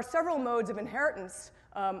 Now, there are several modes of inheritance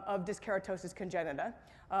of dyskeratosis congenita.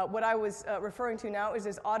 What I was referring to now is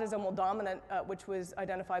this autosomal dominant, which was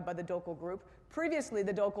identified by the Dokel group. Previously,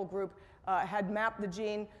 the Dokel group had mapped the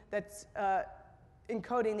gene that's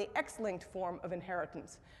encoding the X-linked form of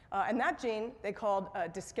inheritance. And that gene they called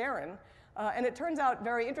dyscarin. And it turns out,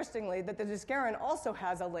 very interestingly, that the dyscarin also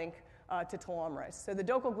has a link to telomerase. So the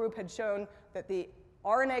Dokel group had shown that the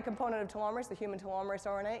RNA component of telomerase, the human telomerase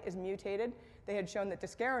RNA, is mutated. They had shown that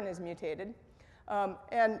dyscarin is mutated.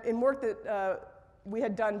 And in work that we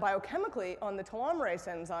had done biochemically on the telomerase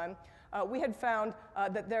enzyme, we had found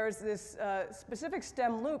that there's this specific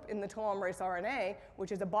stem loop in the telomerase RNA,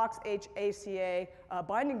 which is a box H-ACA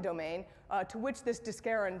binding domain, to which this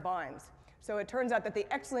dyscarin binds. So it turns out that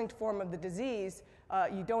the X-linked form of the disease,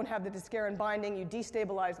 you don't have the dyscarin binding, you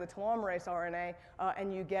destabilize the telomerase RNA,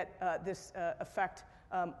 and you get this effect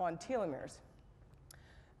on telomeres.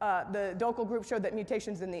 The Dokel group showed that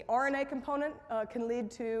mutations in the RNA component can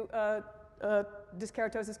lead to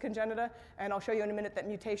dyskeratosis congenita, and I'll show you in a minute that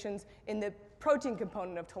mutations in the protein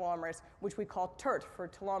component of telomerase, which we call TERT for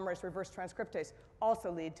telomerase reverse transcriptase,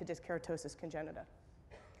 also lead to dyskeratosis congenita.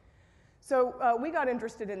 So we got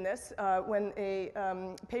interested in this when a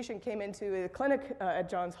patient came into a clinic at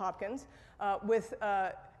Johns Hopkins with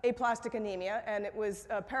aplastic anemia, and it was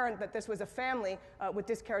apparent that this was a family with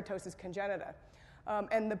dyskeratosis congenita.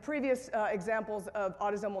 And the previous examples of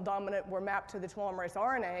autosomal dominant were mapped to the telomerase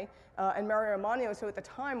RNA, and Mario Manios, who at the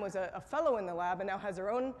time was a fellow in the lab and now has her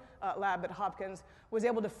own lab at Hopkins, was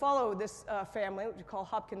able to follow this family, which we call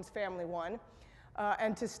Hopkins family 1,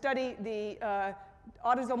 and to study the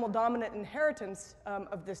autosomal dominant inheritance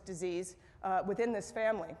of this disease within this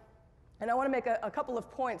family. And I want to make a couple of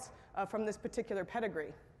points from this particular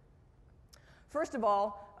pedigree. First of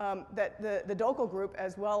all, that the Dokel group,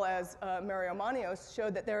 as well as Mario Manios,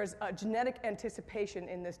 showed that there is a genetic anticipation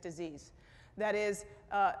in this disease. That is,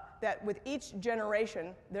 that with each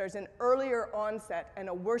generation, there's an earlier onset and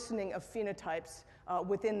a worsening of phenotypes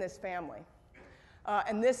within this family.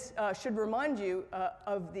 And this should remind you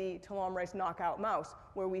of the telomerase knockout mouse,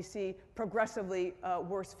 where we see progressively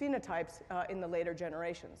worse phenotypes in the later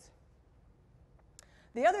generations.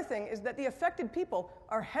 The other thing is that the affected people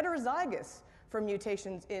are heterozygous for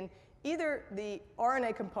mutations in either the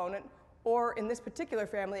RNA component or, in this particular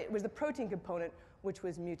family, it was the protein component which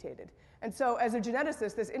was mutated. And so as a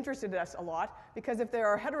geneticist, this interested us a lot, because if they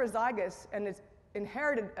are heterozygous and it's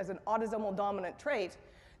inherited as an autosomal dominant trait,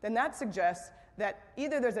 then that suggests that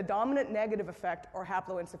either there's a dominant negative effect or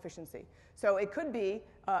haploinsufficiency. So it could be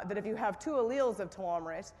that if you have two alleles of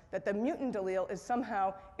telomerase, that the mutant allele is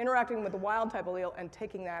somehow interacting with the wild type allele and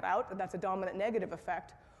taking that out, that's a dominant negative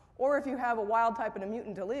effect. Or if you have a wild type and a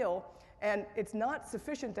mutant allele, and it's not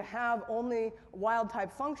sufficient to have only wild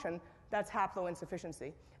type function, that's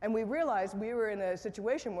haploinsufficiency. And we realized we were in a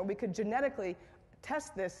situation where we could genetically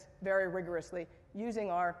test this very rigorously using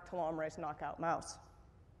our telomerase knockout mouse.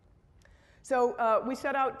 So we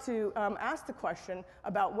set out to ask the question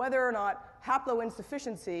about whether or not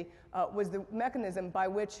haploinsufficiency was the mechanism by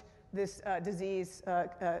which this disease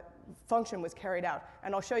function was carried out.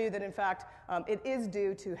 And I'll show you that, in fact, it is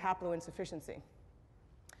due to haploinsufficiency.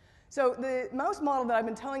 So the mouse model that I've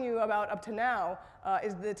been telling you about up to now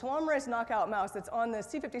is the telomerase knockout mouse that's on the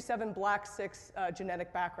C57 black 6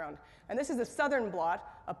 genetic background. And this is a southern blot,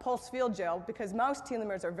 a pulse field gel, because mouse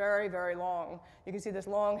telomeres are very, very long. You can see this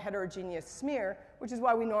long heterogeneous smear, which is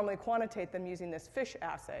why we normally quantitate them using this FISH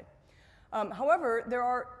assay. However, there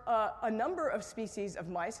are a number of species of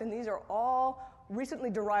mice, and these are all recently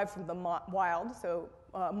derived from the wild, so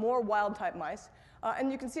more wild-type mice.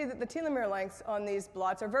 And you can see that the telomere lengths on these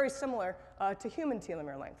blots are very similar to human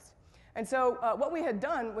telomere lengths. And so what we had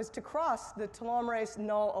done was to cross the telomerase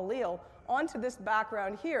null allele onto this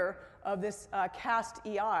background here of this cast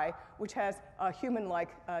EI, which has human-like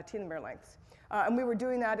telomere lengths. And we were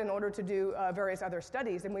doing that in order to do various other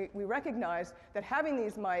studies. And we recognized that having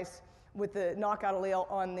these mice with the knockout allele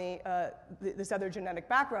on this other genetic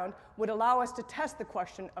background would allow us to test the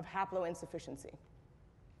question of haploinsufficiency.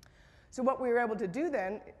 So what we were able to do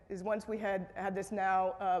then is, once we had this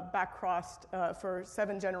now back-crossed for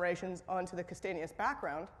 7 generations onto the Castaneous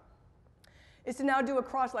background, is to now do a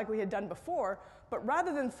cross like we had done before, but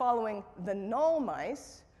rather than following the null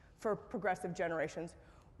mice for progressive generations,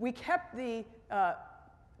 we kept the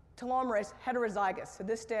telomerase heterozygous. So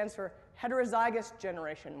this stands for heterozygous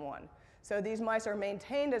generation 1. So these mice are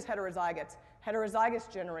maintained as heterozygotes,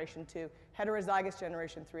 heterozygous generation 2, heterozygous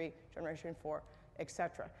generation 3, generation 4,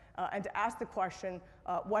 etc. And to ask the question,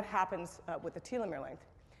 what happens with the telomere length?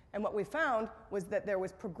 And what we found was that there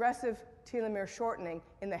was progressive telomere shortening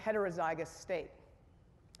in the heterozygous state.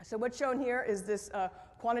 So what's shown here is this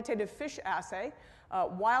quantitative FISH assay.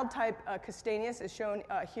 Wild-type Castaneous is shown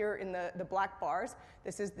here in the black bars.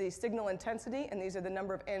 This is the signal intensity, and these are the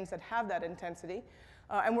number of ends that have that intensity.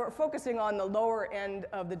 And we're focusing on the lower end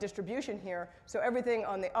of the distribution here, so everything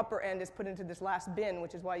on the upper end is put into this last bin,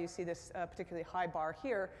 which is why you see this particularly high bar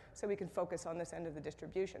here, so we can focus on this end of the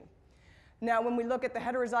distribution. Now, when we look at the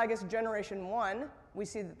heterozygous generation 1, we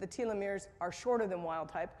see that the telomeres are shorter than wild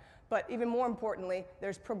type, but even more importantly,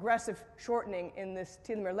 there's progressive shortening in this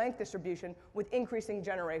telomere length distribution with increasing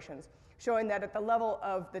generations, showing that at the level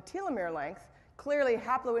of the telomere length, clearly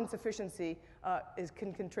haploinsufficiency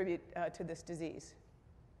can contribute to this disease.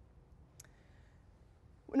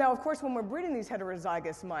 Now, of course, when we're breeding these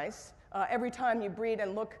heterozygous mice, every time you breed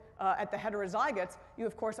and look at the heterozygotes, you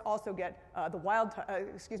of course also get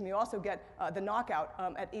the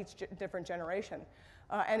knockout at each different generation.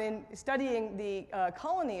 And in studying the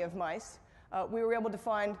colony of mice, we were able to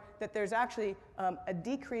find that there's actually a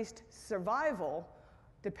decreased survival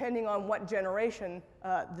depending on what generation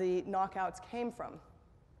the knockouts came from.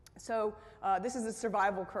 So this is a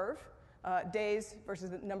survival curve. Days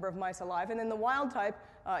versus the number of mice alive. And in the wild type,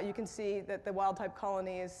 you can see that the wild type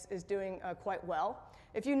colony is doing quite well.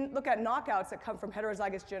 If you look at knockouts that come from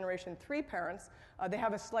heterozygous generation 3 parents, they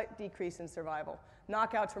have a slight decrease in survival.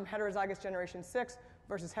 Knockouts from heterozygous generation 6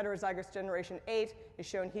 versus heterozygous generation 8 is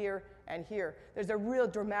shown here and here. There's a real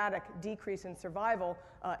dramatic decrease in survival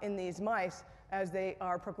in these mice as they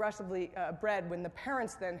are progressively bred when the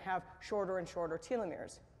parents then have shorter and shorter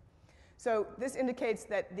telomeres. So this indicates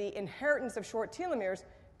that the inheritance of short telomeres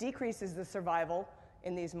decreases the survival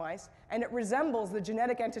in these mice, and it resembles the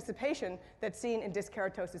genetic anticipation that's seen in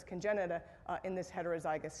dyskeratosis congenita in this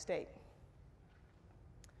heterozygous state.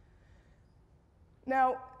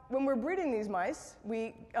 Now, when we're breeding these mice,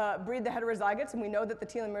 we breed the heterozygotes, and we know that the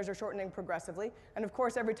telomeres are shortening progressively. And of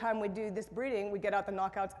course, every time we do this breeding, we get out the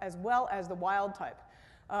knockouts as well as the wild type.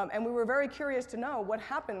 And we were very curious to know what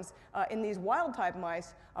happens in these wild type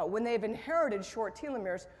mice when they've inherited short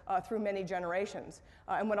telomeres through many generations.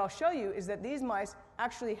 And what I'll show you is that these mice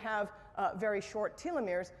actually have very short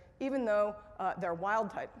telomeres, even though they're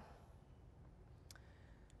wild type.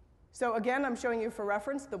 So again, I'm showing you for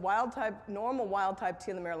reference the normal wild type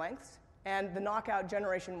telomere lengths and the knockout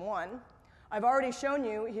generation 1. I've already shown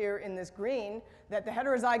you here in this green that the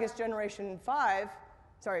heterozygous generation 5,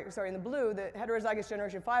 in the blue, the heterozygous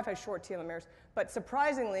generation 5 has short telomeres, but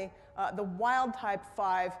surprisingly, the wild type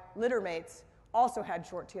 5 litter mates also had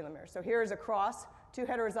short telomeres. So here's a cross to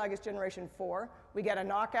heterozygous generation 4. We get a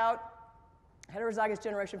knockout, heterozygous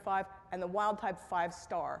generation 5, and the wild type 5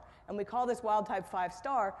 star. And we call this wild type 5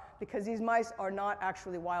 star because these mice are not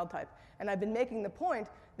actually wild type. And I've been making the point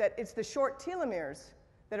that it's the short telomeres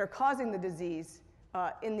that are causing the disease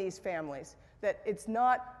in these families, that it's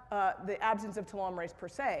not the absence of telomerase per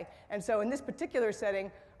se. And so in this particular setting,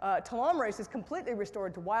 telomerase is completely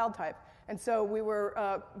restored to wild type. And so we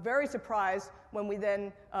were very surprised when we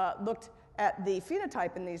then looked at the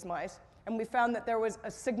phenotype in these mice, and we found that there was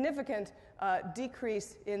a significant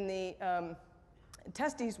decrease in the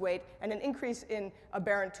testes weight and an increase in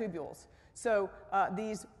aberrant tubules. So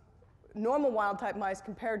these normal wild-type mice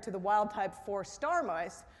compared to the wild-type 4 star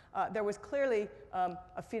mice, there was clearly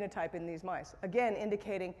a phenotype in these mice, again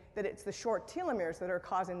indicating that it's the short telomeres that are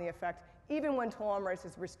causing the effect, even when telomerase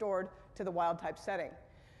is restored to the wild-type setting.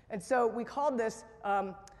 And so we called this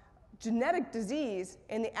genetic disease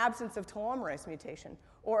in the absence of telomerase mutation,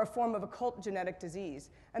 or a form of occult genetic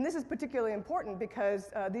disease. And this is particularly important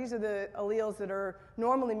because these are the alleles that are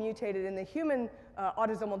normally mutated in the human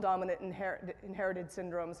autosomal dominant inherited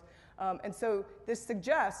syndromes. And so this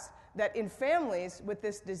suggests that in families with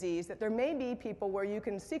this disease, that there may be people where you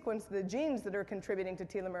can sequence the genes that are contributing to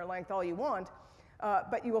telomere length all you want,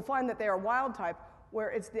 but you will find that they are wild type,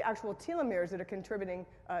 where it's the actual telomeres that are contributing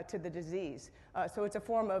to the disease. So it's a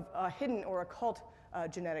form of hidden or occult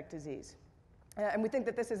genetic disease. And we think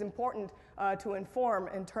that this is important to inform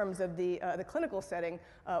in terms of the clinical setting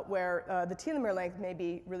where the telomere length may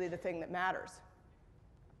be really the thing that matters.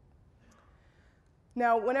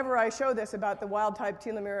 Now, whenever I show this about the wild-type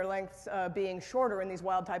telomere lengths being shorter in these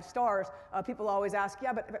wild-type stars, people always ask,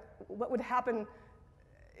 yeah, but what would happen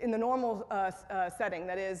in the normal setting?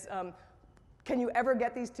 That is, can you ever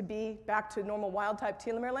get these to be back to normal wild-type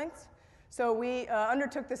telomere lengths? So we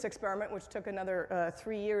undertook this experiment, which took another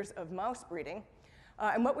 3 years of mouse breeding.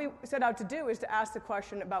 And what we set out to do is to ask the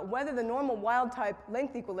question about whether the normal wild-type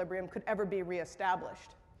length equilibrium could ever be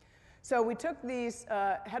reestablished. So we took these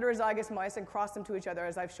heterozygous mice and crossed them to each other,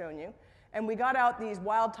 as I've shown you. And we got out these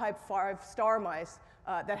wild-type 5 star mice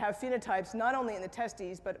that have phenotypes not only in the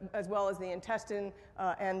testes, but as well as the intestine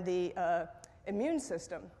and the immune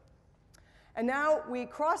system. And now we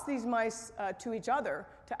cross these mice to each other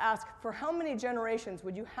to ask for how many generations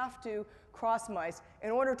would you have to cross mice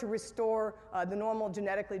in order to restore the normal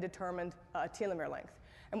genetically determined telomere length.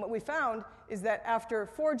 And what we found is that after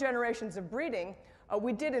 4 generations of breeding,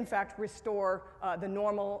 we did in fact restore the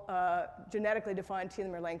normal genetically defined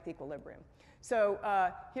telomere length equilibrium. So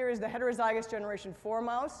here is the heterozygous generation 4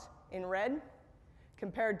 mouse in red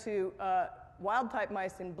compared to wild-type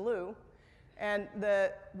mice in blue. And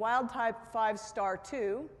the wild-type 5 star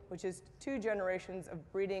 2, which is 2 generations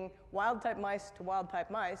of breeding wild-type mice to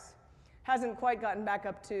wild-type mice, hasn't quite gotten back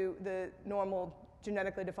up to the normal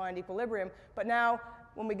genetically defined equilibrium. But now,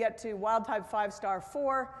 when we get to wild-type 5 star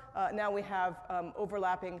 4, now we have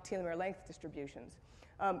overlapping telomere length distributions.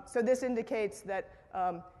 So this indicates that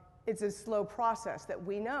it's a slow process, that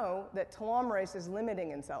we know that telomerase is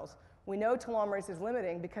limiting in cells. We know telomerase is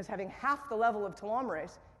limiting because having half the level of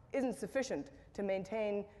telomerase isn't sufficient to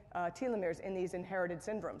maintain telomeres in these inherited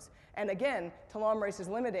syndromes. And again, telomerase is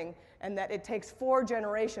limiting, and that it takes 4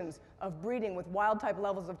 generations of breeding with wild-type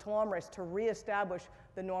levels of telomerase to reestablish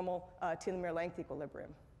the normal telomere length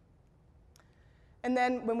equilibrium. And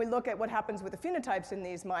then when we look at what happens with the phenotypes in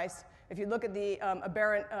these mice, if you look at the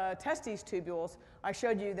aberrant testes tubules, I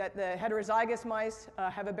showed you that the heterozygous mice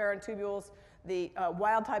have aberrant tubules, the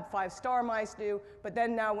wild-type 5-star mice do, but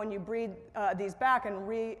then now when you breed these back and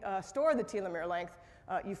restore the telomere length,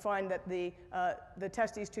 you find that the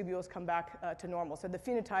testes tubules come back to normal. So the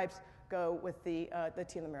phenotypes go with the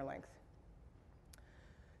telomere length.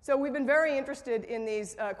 So we've been very interested in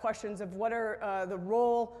these questions of what are the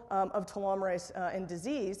role of telomerase in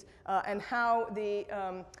disease and how the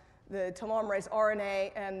telomerase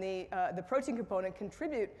RNA and the protein component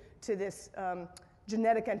contribute to this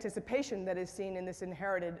genetic anticipation that is seen in this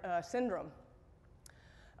inherited syndrome.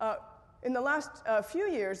 In the last few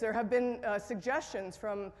years, there have been suggestions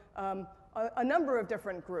from a number of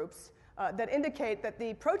different groups that indicate that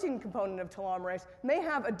the protein component of telomerase may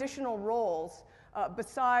have additional roles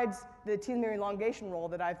besides the telomere elongation role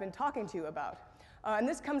that I've been talking to you about. And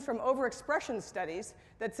this comes from overexpression studies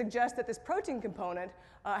that suggest that this protein component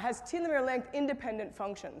has telomere length independent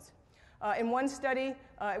functions. In one study,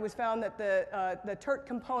 it was found that the TERT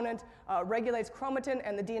component regulates chromatin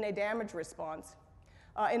and the DNA damage response.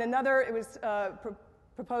 In another, it was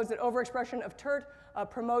proposed that overexpression of TERT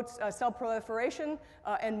promotes cell proliferation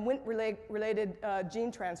and Wnt-related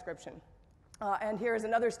gene transcription. And here is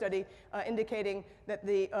another study indicating that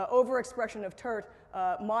the overexpression of TERT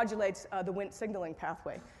modulates the Wnt signaling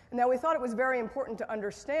pathway. Now, we thought it was very important to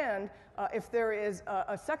understand if there is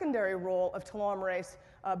a secondary role of telomerase,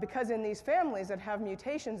 because in these families that have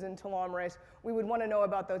mutations in telomerase, we would want to know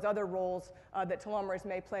about those other roles that telomerase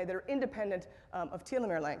may play that are independent of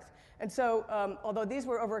telomere length. And so, although these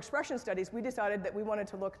were overexpression studies, we decided that we wanted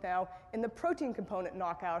to look now in the protein component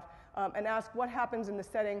knockout and ask what happens in the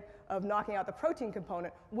setting of knocking out the protein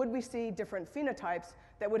component. Would we see different phenotypes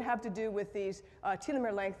that would have to do with these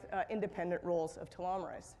telomere length independent roles of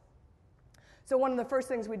telomerase? So one of the first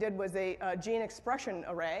things we did was a gene expression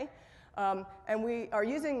array. And we are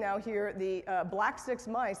using now here the black 6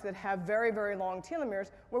 mice that have very, very long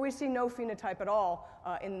telomeres, where we see no phenotype at all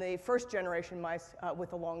in the first generation mice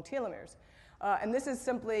with the long telomeres. And this is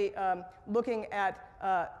simply looking at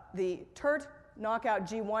the TERT knockout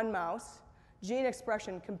G1 mouse gene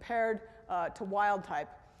expression compared to wild type.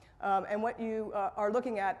 And what you are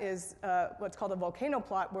looking at is what's called a volcano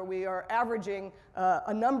plot, where we are averaging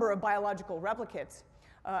a number of biological replicates.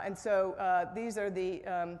 And so these are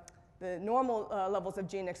the normal levels of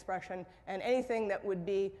gene expression, and anything that would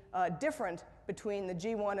be different between the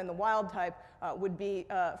G1 and the wild type would be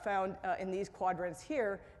found in these quadrants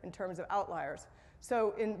here in terms of outliers.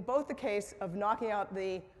 So in both the case of knocking out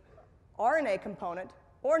the RNA component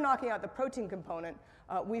or knocking out the protein component,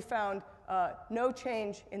 we found no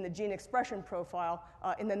change in the gene expression profile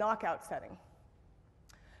in the knockout setting.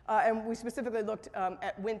 And we specifically looked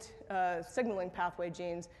at Wnt signaling pathway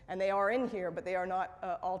genes, and they are in here, but they are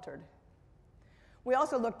not altered. We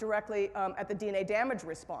also looked directly at the DNA damage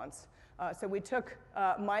response. So we took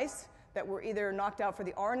mice that were either knocked out for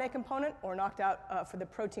the RNA component or knocked out for the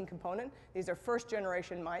protein component. These are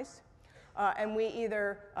first-generation mice. And we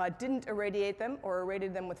either didn't irradiate them or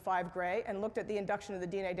irradiated them with 5-gray and looked at the induction of the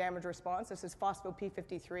DNA damage response. This is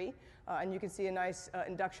phospho-P53, and you can see a nice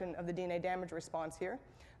induction of the DNA damage response here.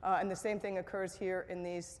 And the same thing occurs here in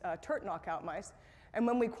these TERT knockout mice. And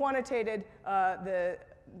when we quantitated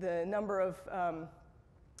the number of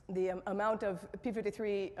the amount of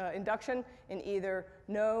P53 induction in either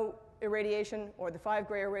no irradiation or the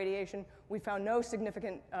 5-gray irradiation, we found no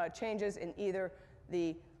significant changes in either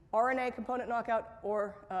the RNA component knockout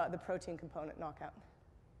or the protein component knockout.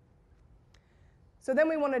 So then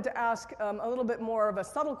we wanted to ask a little bit more of a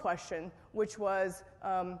subtle question, which was,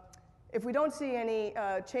 if we don't see any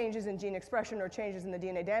changes in gene expression or changes in the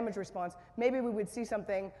DNA damage response, maybe we would see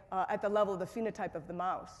something at the level of the phenotype of the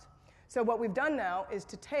mouse. So what we've done now is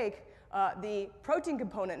to take the protein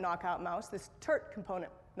component knockout mouse, this TERT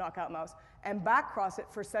component knockout mouse, and backcross it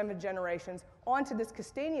for 7 generations onto this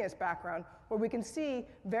castaneous background, where we can see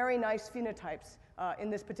very nice phenotypes in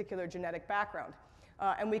this particular genetic background.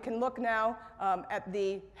 And we can look now at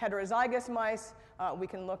the heterozygous mice. We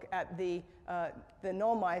can look at the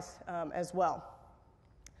null mice as well.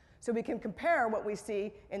 So we can compare what we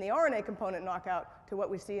see in the RNA component knockout to what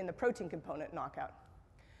we see in the protein component knockout.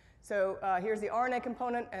 So here's the RNA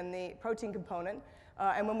component and the protein component.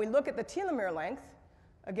 And when we look at the telomere length,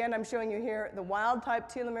 again, I'm showing you here the wild-type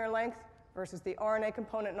telomere length versus the RNA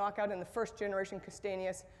component knockout in the first-generation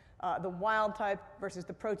castaneous, the wild-type versus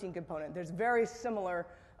the protein component. There's very similar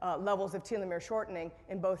levels of telomere shortening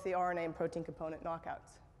in both the RNA and protein component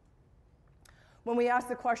knockouts. When we ask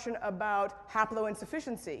the question about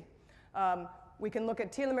haploinsufficiency, We can look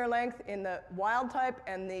at telomere length in the wild type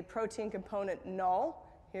and the protein component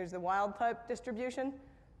null. Here's the wild type distribution,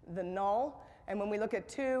 the null. And when we look at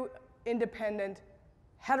two independent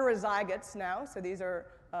heterozygotes now, so these are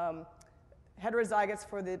heterozygotes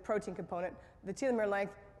for the protein component, the telomere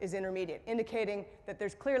length is intermediate, indicating that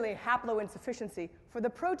there's clearly haploinsufficiency for the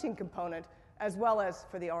protein component as well as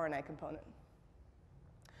for the RNA component.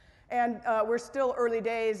 And we're still early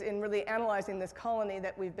days in really analyzing this colony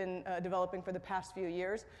that we've been developing for the past few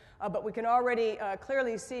years. But we can already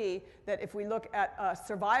clearly see that if we look at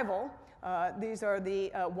survival, these are the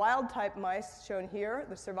wild-type mice shown here,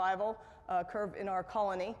 the survival curve in our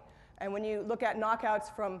colony. And when you look at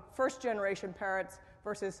knockouts from first-generation parents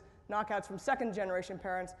versus knockouts from second-generation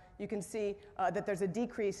parents, you can see that there's a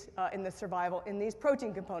decrease in the survival in these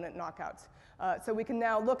protein component knockouts. So we can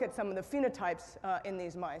now look at some of the phenotypes in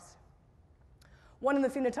these mice. One of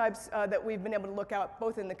the phenotypes that we've been able to look at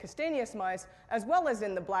both in the Castaneous mice as well as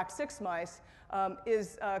in the black 6 mice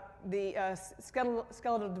is the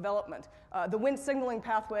skeletal development. The Wnt signaling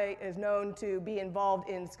pathway is known to be involved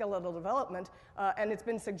in skeletal development, and it's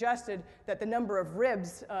been suggested that the number of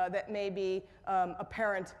ribs that may be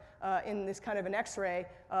apparent in this kind of an X-ray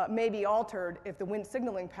may be altered if the Wnt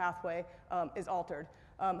signaling pathway is altered.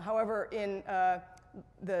 However, in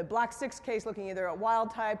the black 6 case, looking either at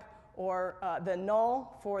wild type or the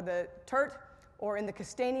null for the TERT, or in the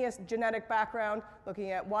Castaneous genetic background,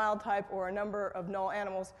 looking at wild type or a number of null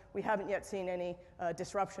animals, we haven't yet seen any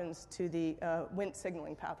disruptions to the Wnt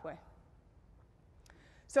signaling pathway.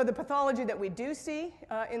 So the pathology that we do see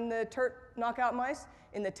in the TERT knockout mice,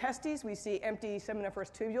 in the testes, we see empty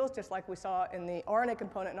seminiferous tubules, just like we saw in the RNA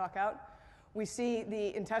component knockout. We see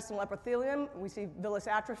the intestinal epithelium. We see villus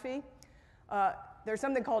atrophy. There's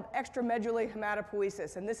something called extramedullary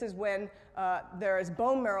hematopoiesis, and this is when there is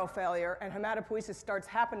bone marrow failure and hematopoiesis starts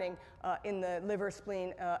happening in the liver,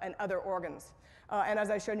 spleen, and other organs. And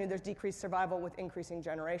as I showed you, there's decreased survival with increasing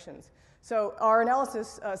generations. So our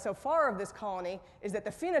analysis so far of this colony is that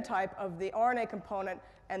the phenotype of the RNA component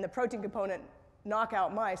and the protein component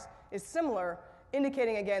knockout mice is similar,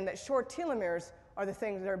 indicating again that short telomeres are the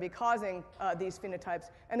things that are causing these phenotypes.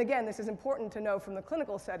 And again, this is important to know from the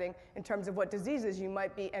clinical setting in terms of what diseases you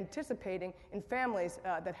might be anticipating in families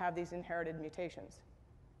that have these inherited mutations.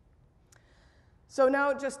 So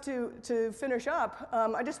now just to finish up,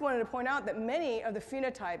 I just wanted to point out that many of the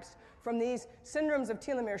phenotypes from these syndromes of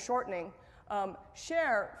telomere shortening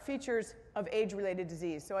share features of age-related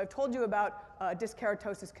disease. So I've told you about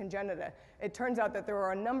dyskeratosis congenita. It turns out that there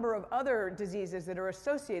are a number of other diseases that are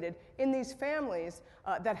associated in these families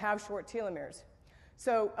that have short telomeres.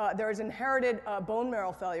 So there is inherited bone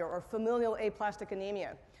marrow failure or familial aplastic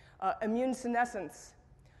anemia, immune senescence,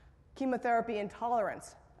 chemotherapy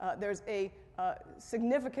intolerance. There's a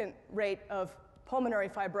significant rate of pulmonary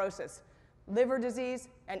fibrosis, liver disease,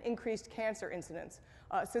 and increased cancer incidence.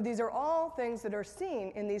 So these are all things that are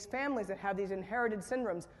seen in these families that have these inherited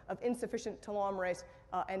syndromes of insufficient telomerase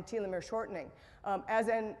and telomere shortening. As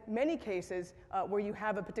in many cases where you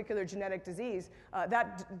have a particular genetic disease,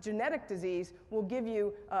 that genetic disease will give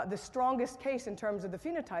you the strongest case in terms of the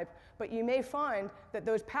phenotype, but you may find that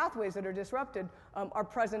those pathways that are disrupted are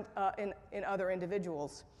present in other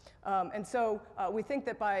individuals. And so we think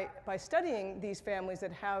that by studying these families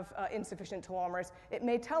that have insufficient telomerase, it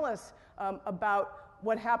may tell us about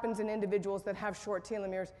what happens in individuals that have short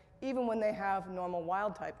telomeres, even when they have normal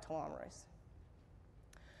wild-type telomerase.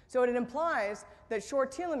 So it implies that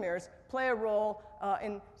short telomeres play a role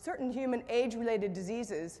in certain human age-related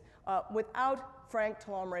diseases without frank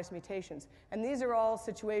telomerase mutations. And these are all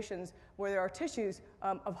situations where there are tissues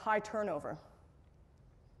of high turnover.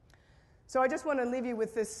 So I just want to leave you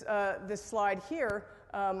with this slide here,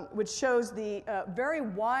 which shows the very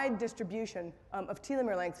wide distribution of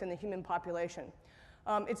telomere lengths in the human population.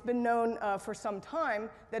 It's been known for some time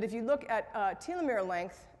that if you look at telomere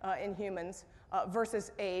length in humans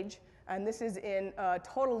versus age, and this is in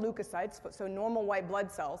total leukocytes, so normal white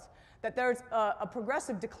blood cells, that there's a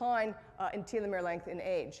progressive decline in telomere length in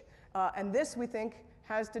age. And this, we think,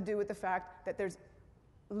 has to do with the fact that there's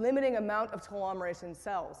limiting amount of telomerase in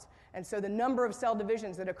cells. And so the number of cell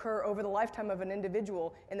divisions that occur over the lifetime of an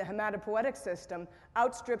individual in the hematopoietic system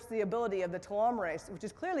outstrips the ability of the telomerase, which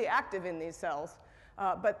is clearly active in these cells,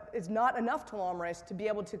 but it's not enough telomerase to be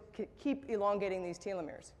able to keep elongating these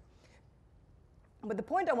telomeres. But the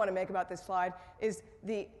point I want to make about this slide is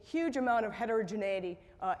the huge amount of heterogeneity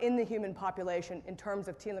in the human population in terms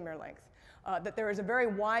of telomere length, that there is a very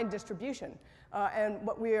wide distribution. And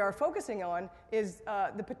what we are focusing on is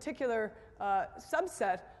the particular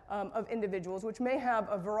subset of individuals which may have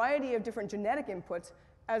a variety of different genetic inputs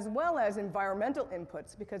as well as environmental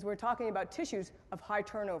inputs, because we're talking about tissues of high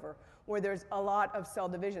turnover, where there's a lot of cell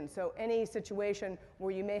division. So any situation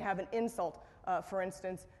where you may have an insult, for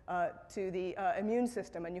instance, to the immune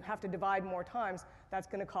system, and you have to divide more times, that's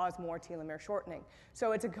going to cause more telomere shortening.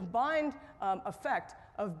 So it's a combined effect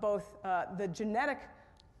of both the genetic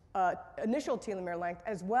initial telomere length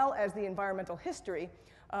as well as the environmental history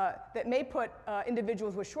that may put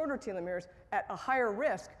individuals with shorter telomeres at a higher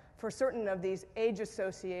risk for certain of these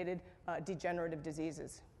age-associated degenerative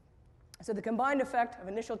diseases. So the combined effect of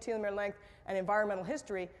initial telomere length and environmental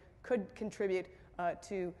history could contribute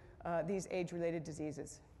to these age-related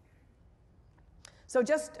diseases. So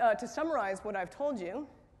just to summarize what I've told you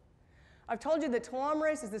that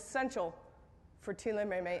telomerase is essential for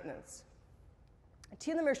telomere maintenance.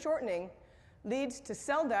 Telomere shortening leads to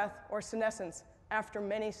cell death or senescence after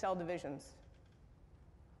many cell divisions.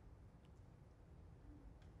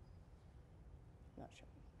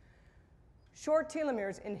 Short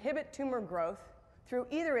telomeres inhibit tumor growth through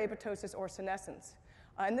either apoptosis or senescence.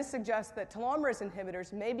 And this suggests that telomerase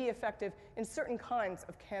inhibitors may be effective in certain kinds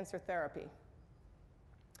of cancer therapy.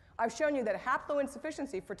 I've shown you that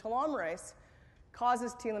haploinsufficiency for telomerase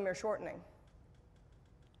causes telomere shortening.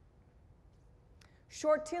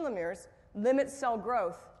 Short telomeres limit cell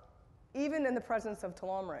growth even in the presence of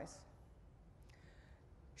telomerase.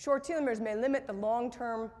 Short telomeres may limit the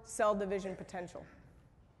long-term cell division potential.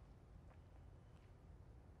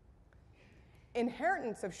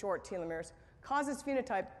 Inheritance of short telomeres causes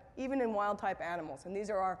phenotype even in wild-type animals, and these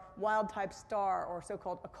are our wild-type star or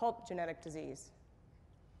so-called occult genetic disease.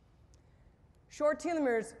 Short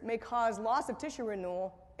telomeres may cause loss of tissue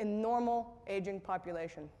renewal in normal aging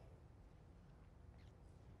population.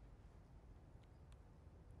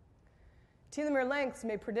 Telomere lengths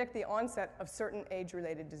may predict the onset of certain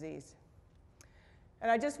age-related disease. And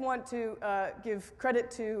I just want to give credit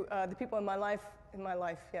to the people in my lab, they're in my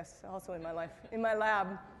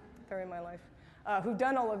life, who've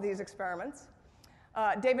done all of these experiments.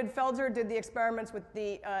 David Felder did the experiments with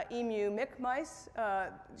the emu-mic mice,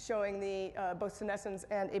 showing the both senescence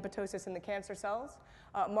and apoptosis in the cancer cells.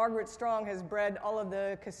 Margaret Strong has bred all of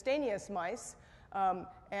the castaneous mice,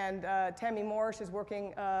 and Tammy Morrish is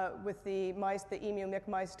working with the mice, the emu-mic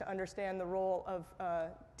mice, to understand the role of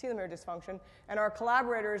telomere dysfunction. And our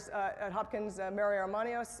collaborators at Hopkins, Mary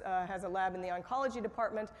Armanios, has a lab in the oncology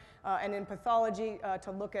department and in pathology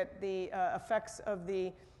to look at the effects of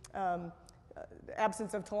the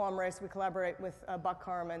absence of telomerase. We collaborate with Buck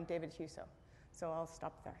Carm and David Huso. So I'll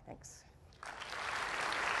stop there. Thanks.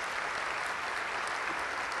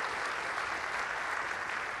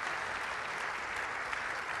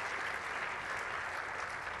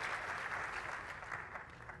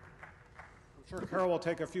 I'm sure Carol will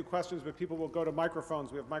take a few questions, but people will go to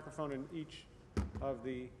microphones. We have microphone in each of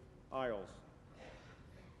the aisles.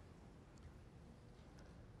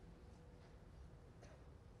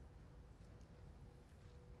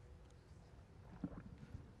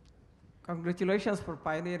 Congratulations for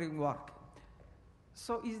pioneering work.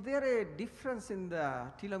 So is there a difference in the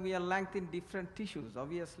telomere length in different tissues?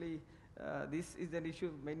 Obviously, this is an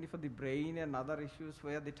issue mainly for the brain and other issues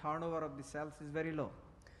where the turnover of the cells is very low.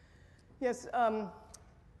 Yes,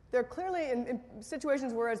 there are clearly in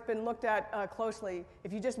situations where it's been looked at closely,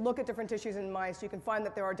 if you just look at different tissues in mice, you can find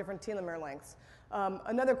that there are different telomere lengths.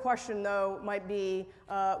 Another question, though, might be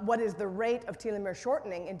what is the rate of telomere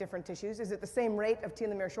shortening in different tissues? Is it the same rate of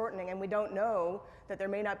telomere shortening? And we don't know that there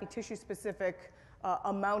may not be tissue-specific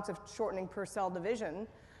amounts of shortening per cell division.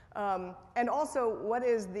 And also, what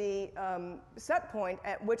is the set point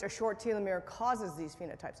at which a short telomere causes these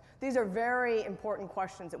phenotypes? These are very important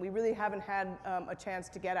questions that we really haven't had a chance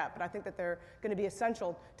to get at, but I think that they're going to be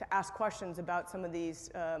essential to ask questions about some of these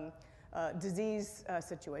disease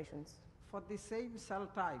situations. For the same cell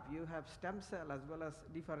type, you have stem cell as well as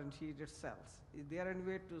differentiated cells. Is there any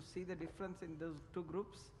way to see the difference in those two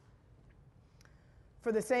groups?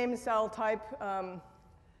 For the same cell type,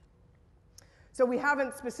 so we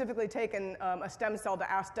haven't specifically taken a stem cell to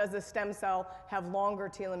ask, does the stem cell have longer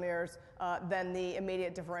telomeres than the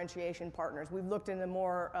immediate differentiation partners? We've looked in a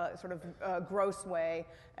more sort of gross way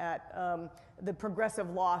at the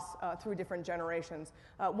progressive loss through different generations.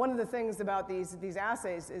 One of the things about these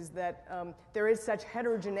assays is that there is such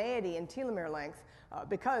heterogeneity in telomere length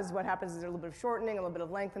because what happens is there's a little bit of shortening, a little bit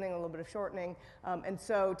of lengthening, a little bit of shortening, and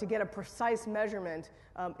so to get a precise measurement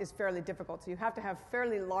is fairly difficult. So you have to have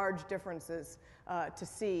fairly large differences to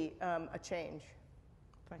see a change.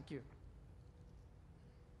 Thank you.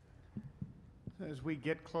 As we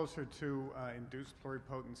get closer to induced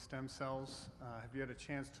pluripotent stem cells, have you had a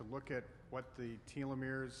chance to look at what the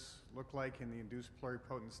telomeres look like in the induced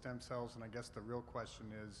pluripotent stem cells? And I guess the real question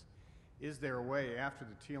is there a way after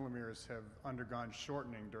the telomeres have undergone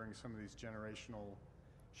shortening during some of these generational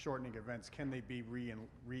shortening events, can they be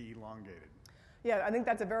re-elongated? Yeah, I think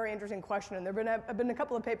that's a very interesting question, and there have been a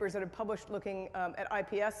couple of papers that have published looking at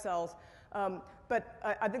iPS cells, but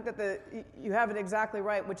I think that you have it exactly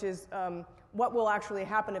right, which is what will actually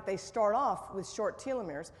happen if they start off with short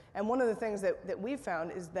telomeres. And one of the things that we've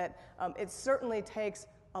found is that it certainly takes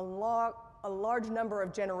a large number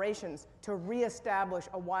of generations to reestablish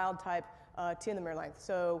a wild-type telomere length.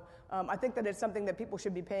 So I think that it's something that people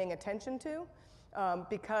should be paying attention to.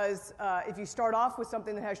 Because if you start off with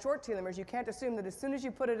something that has short telomeres, you can't assume that as soon as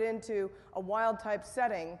you put it into a wild-type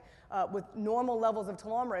setting with normal levels of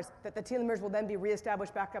telomerase, that the telomeres will then be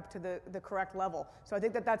reestablished back up to the correct level. So I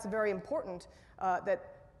think that that's very important,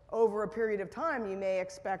 that over a period of time, you may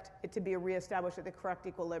expect it to be reestablished at the correct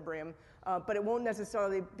equilibrium, but it won't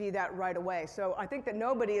necessarily be that right away. So I think that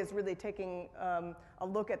nobody is really taking a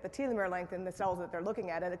look at the telomere length in the cells that they're looking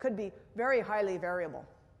at, and it could be very highly variable.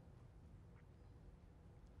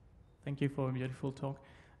 Thank you for a beautiful talk.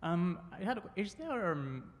 Is there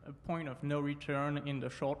a point of no return in the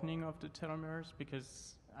shortening of the telomeres?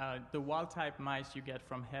 Because the wild-type mice you get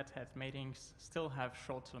from head-head matings still have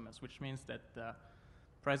short telomeres, which means that the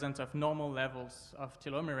presence of normal levels of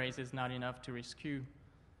telomerase is not enough to rescue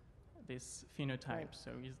this phenotype. Right.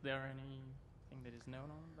 So is there anything that is known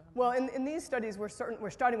on that? Well, in these studies, we're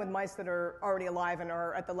starting with mice that are already alive and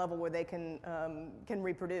are at the level where they can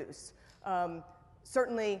reproduce.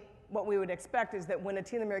 Certainly, what we would expect is that when a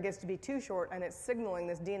telomere gets to be too short and it's signaling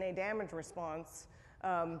this DNA damage response,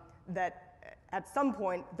 that at some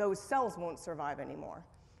point those cells won't survive anymore.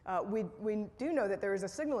 We do know that there is a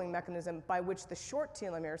signaling mechanism by which the short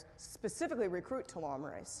telomeres specifically recruit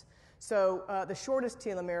telomerase. So the shortest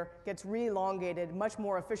telomere gets re-elongated much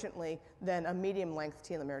more efficiently than a medium-length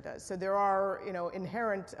telomere does. So there are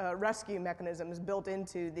inherent rescue mechanisms built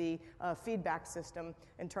into the feedback system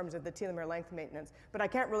in terms of the telomere length maintenance. But I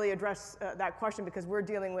can't really address that question because we're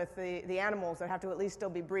dealing with the animals that have to at least still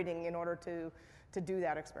be breeding in order to do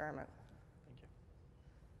that experiment. Thank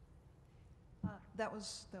you. That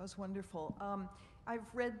was wonderful. I've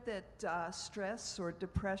read that stress or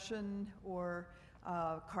depression or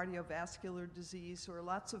cardiovascular disease or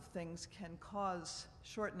lots of things can cause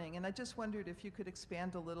shortening. And I just wondered if you could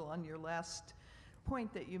expand a little on your last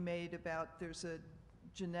point that you made about there's a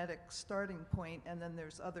genetic starting point and then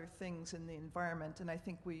there's other things in the environment. And I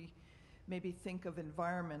think we maybe think of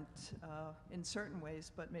environment in certain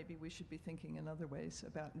ways, but maybe we should be thinking in other ways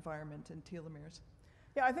about environment and telomeres.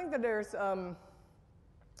 Yeah, I think that there's a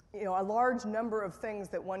large number of things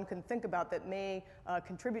that one can think about that may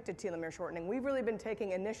contribute to telomere shortening. We've really been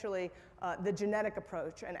taking initially the genetic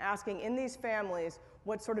approach and asking in these families,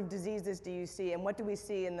 what sort of diseases do you see and what do we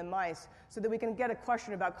see in the mice, so that we can get a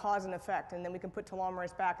question about cause and effect, and then we can put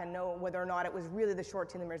telomerase back and know whether or not it was really the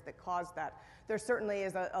short telomeres that caused that. There certainly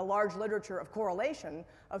is a large literature of correlation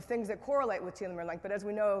of things that correlate with telomere length, but as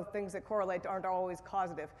we know, things that correlate aren't always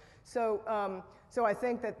causative. So I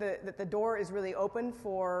think that the door is really open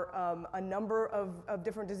for a number of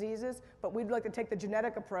different diseases, but we'd like to take the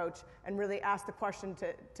genetic approach and really ask the question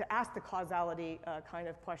to ask the causality kind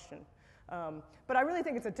of question. But I really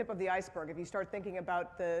think it's a tip of the iceberg if you start thinking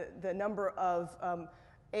about the number of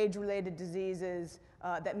age-related diseases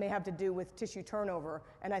that may have to do with tissue turnover.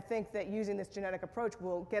 And I think that using this genetic approach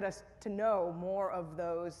will get us to know more of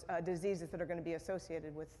those diseases that are going to be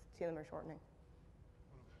associated with telomere shortening.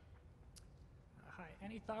 Hi,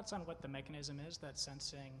 any thoughts on what the mechanism is that's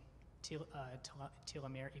sensing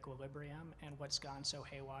telomere equilibrium and what's gone so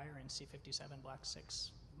haywire in C57 black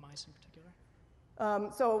 6 mice in particular?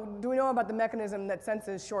 So do we know about the mechanism that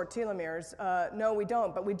senses short telomeres? No, we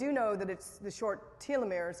don't, but we do know that it's the short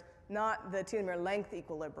telomeres, not the telomere length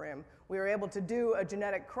equilibrium. We were able to do a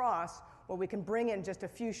genetic cross where we can bring in just a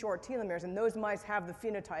few short telomeres, and those mice have the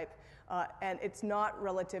phenotype, and it's not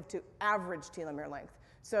relative to average telomere length.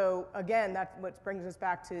 So again, that's what brings us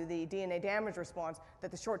back to the DNA damage response,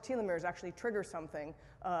 that the short telomeres actually trigger something,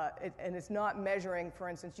 and it's not measuring, for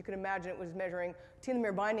instance, you could imagine it was measuring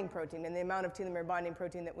telomere binding protein and the amount of telomere binding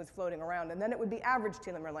protein that was floating around, and then it would be average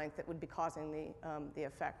telomere length that would be causing the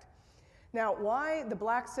effect. Now, why the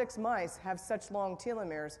black 6 mice have such long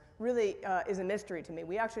telomeres really is a mystery to me.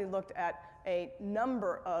 We actually looked at a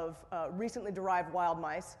number of recently derived wild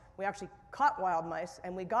mice. We actually caught wild mice,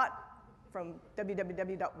 and we got from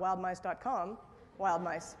www.wildmice.com, wild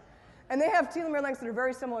mice. And they have telomere lengths that are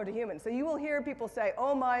very similar to humans. So you will hear people say,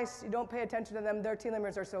 oh, mice, you don't pay attention to them, their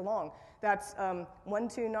telomeres are so long. That's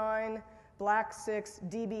 129, black 6,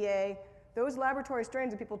 DBA. Those laboratory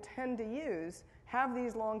strains that people tend to use have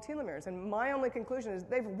these long telomeres. And my only conclusion is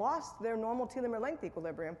they've lost their normal telomere length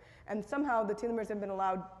equilibrium, and somehow the telomeres have been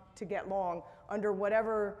allowed to get long under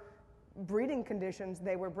whatever breeding conditions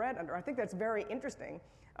they were bred under. I think that's very interesting.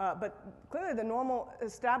 But clearly the normal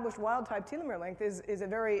established wild-type telomere length is a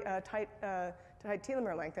very tight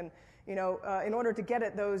telomere length. And in order to get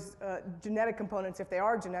at those genetic components, if they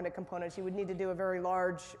are genetic components, you would need to do a very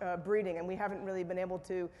large breeding. And we haven't really been able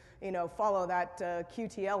to follow that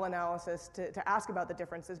QTL analysis to ask about the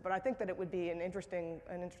differences. But I think that it would be an interesting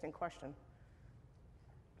question.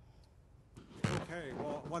 Okay,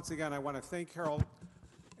 well, once again, I want to thank Carol.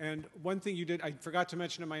 And one thing you did, I forgot to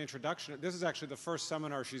mention in my introduction, this is actually the first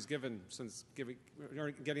seminar she's given since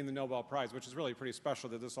getting the Nobel Prize, which is really pretty special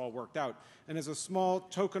that this all worked out. And as a small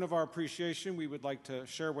token of our appreciation, we would like to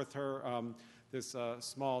share with her this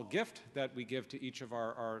small gift that we give to each of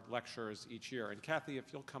our lecturers each year. And Kathy, if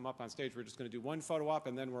you'll come up on stage, we're just going to do one photo op,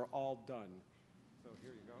 and then we're all done.